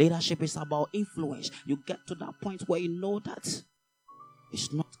responsibility. Leadership is about influence. You get to that point where you know that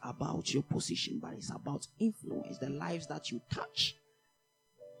it's not about your position, but it's about influence, the lives that you touch.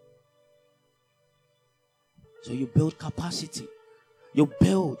 So you build capacity. You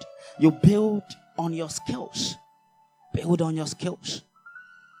build on your skills. Build on your skills.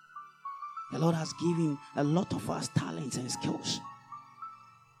 The Lord has given a lot of us talents and skills,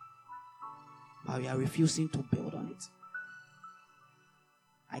 but we are refusing to build on it.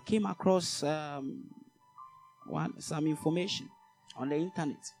 I came across some information on the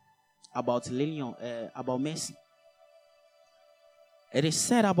internet about about Messi. It is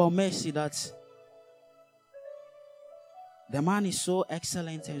said about Messi that the man is so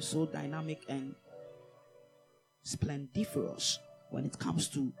excellent and so dynamic and splendiferous when it comes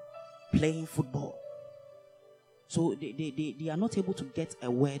to playing football. So they are not able to get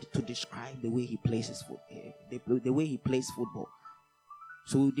a word to describe the way he plays his the way he plays football.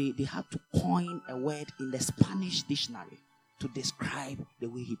 So they had to coin a word in the Spanish dictionary to describe the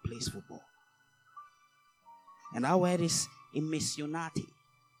way he plays football. And that word is impresionante.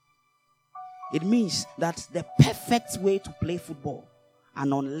 It means that the perfect way to play football,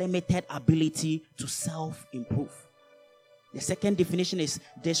 an unlimited ability to self-improve. The second definition is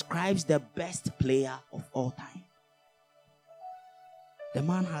describes the best player of all time. The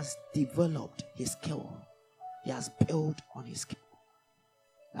man has developed his skill. He has built on his skill.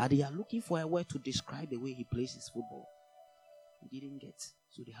 Now they are looking for a word to describe the way he plays his football. He didn't get,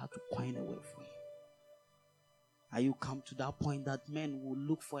 so they had to coin a word for him. Are you come to that point that men will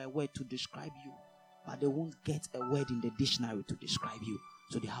look for a word to describe you, but they won't get a word in the dictionary to describe you,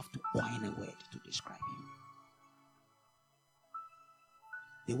 so they have to coin a word to describe you.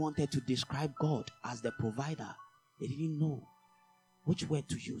 They wanted to describe God as the provider. They didn't know which word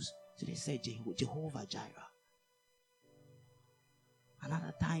to use, so they said Jehovah Jireh.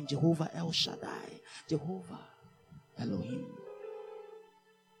 Another time, Jehovah El Shaddai, Jehovah Elohim.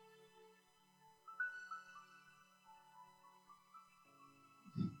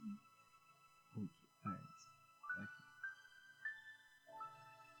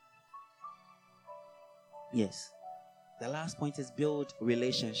 Yes. The last point is build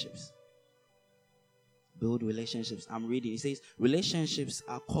relationships. Build relationships. I'm reading. It says, relationships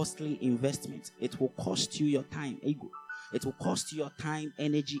are costly investments. It will cost you your time, ego. It will cost you your time,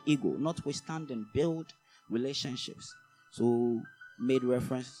 energy, ego. Notwithstanding, build relationships. So, made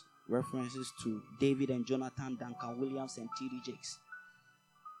references to David and Jonathan, Duncan Williams and T.D. Jakes,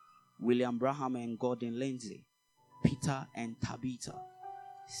 William Braham and Gordon Lindsay, Peter and Tabitha.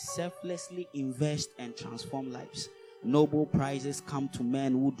 Selflessly invest and transform lives. Noble prizes come to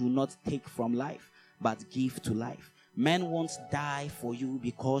men who do not take from life, but give to life. Men won't die for you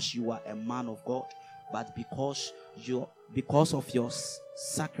because you are a man of God, but because of your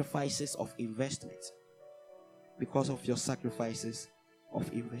sacrifices of investment. Because of your sacrifices of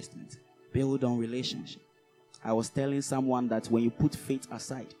investment. Build on relationship. I was telling someone that when you put faith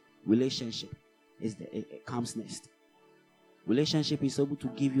aside, relationship comes next. Relationship is able to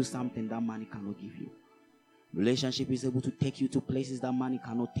give you something that money cannot give you. Relationship is able to take you to places that money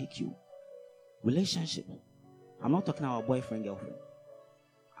cannot take you. Relationship. I'm not talking about boyfriend, girlfriend.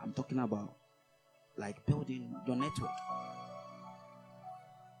 I'm talking about like building your network.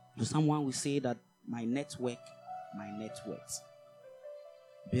 So someone will say that my network, my net worth.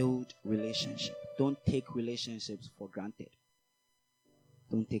 Build relationship. Don't take relationships for granted.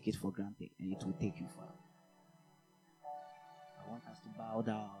 Don't take it for granted, and it will take you far. I want us to bow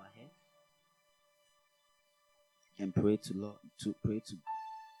down our head and pray to the Lord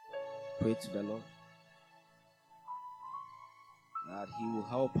that He will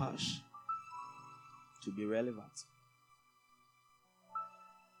help us to be relevant.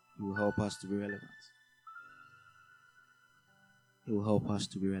 He will help us to be relevant. He will help us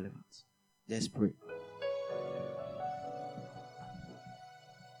to be relevant. Let's pray.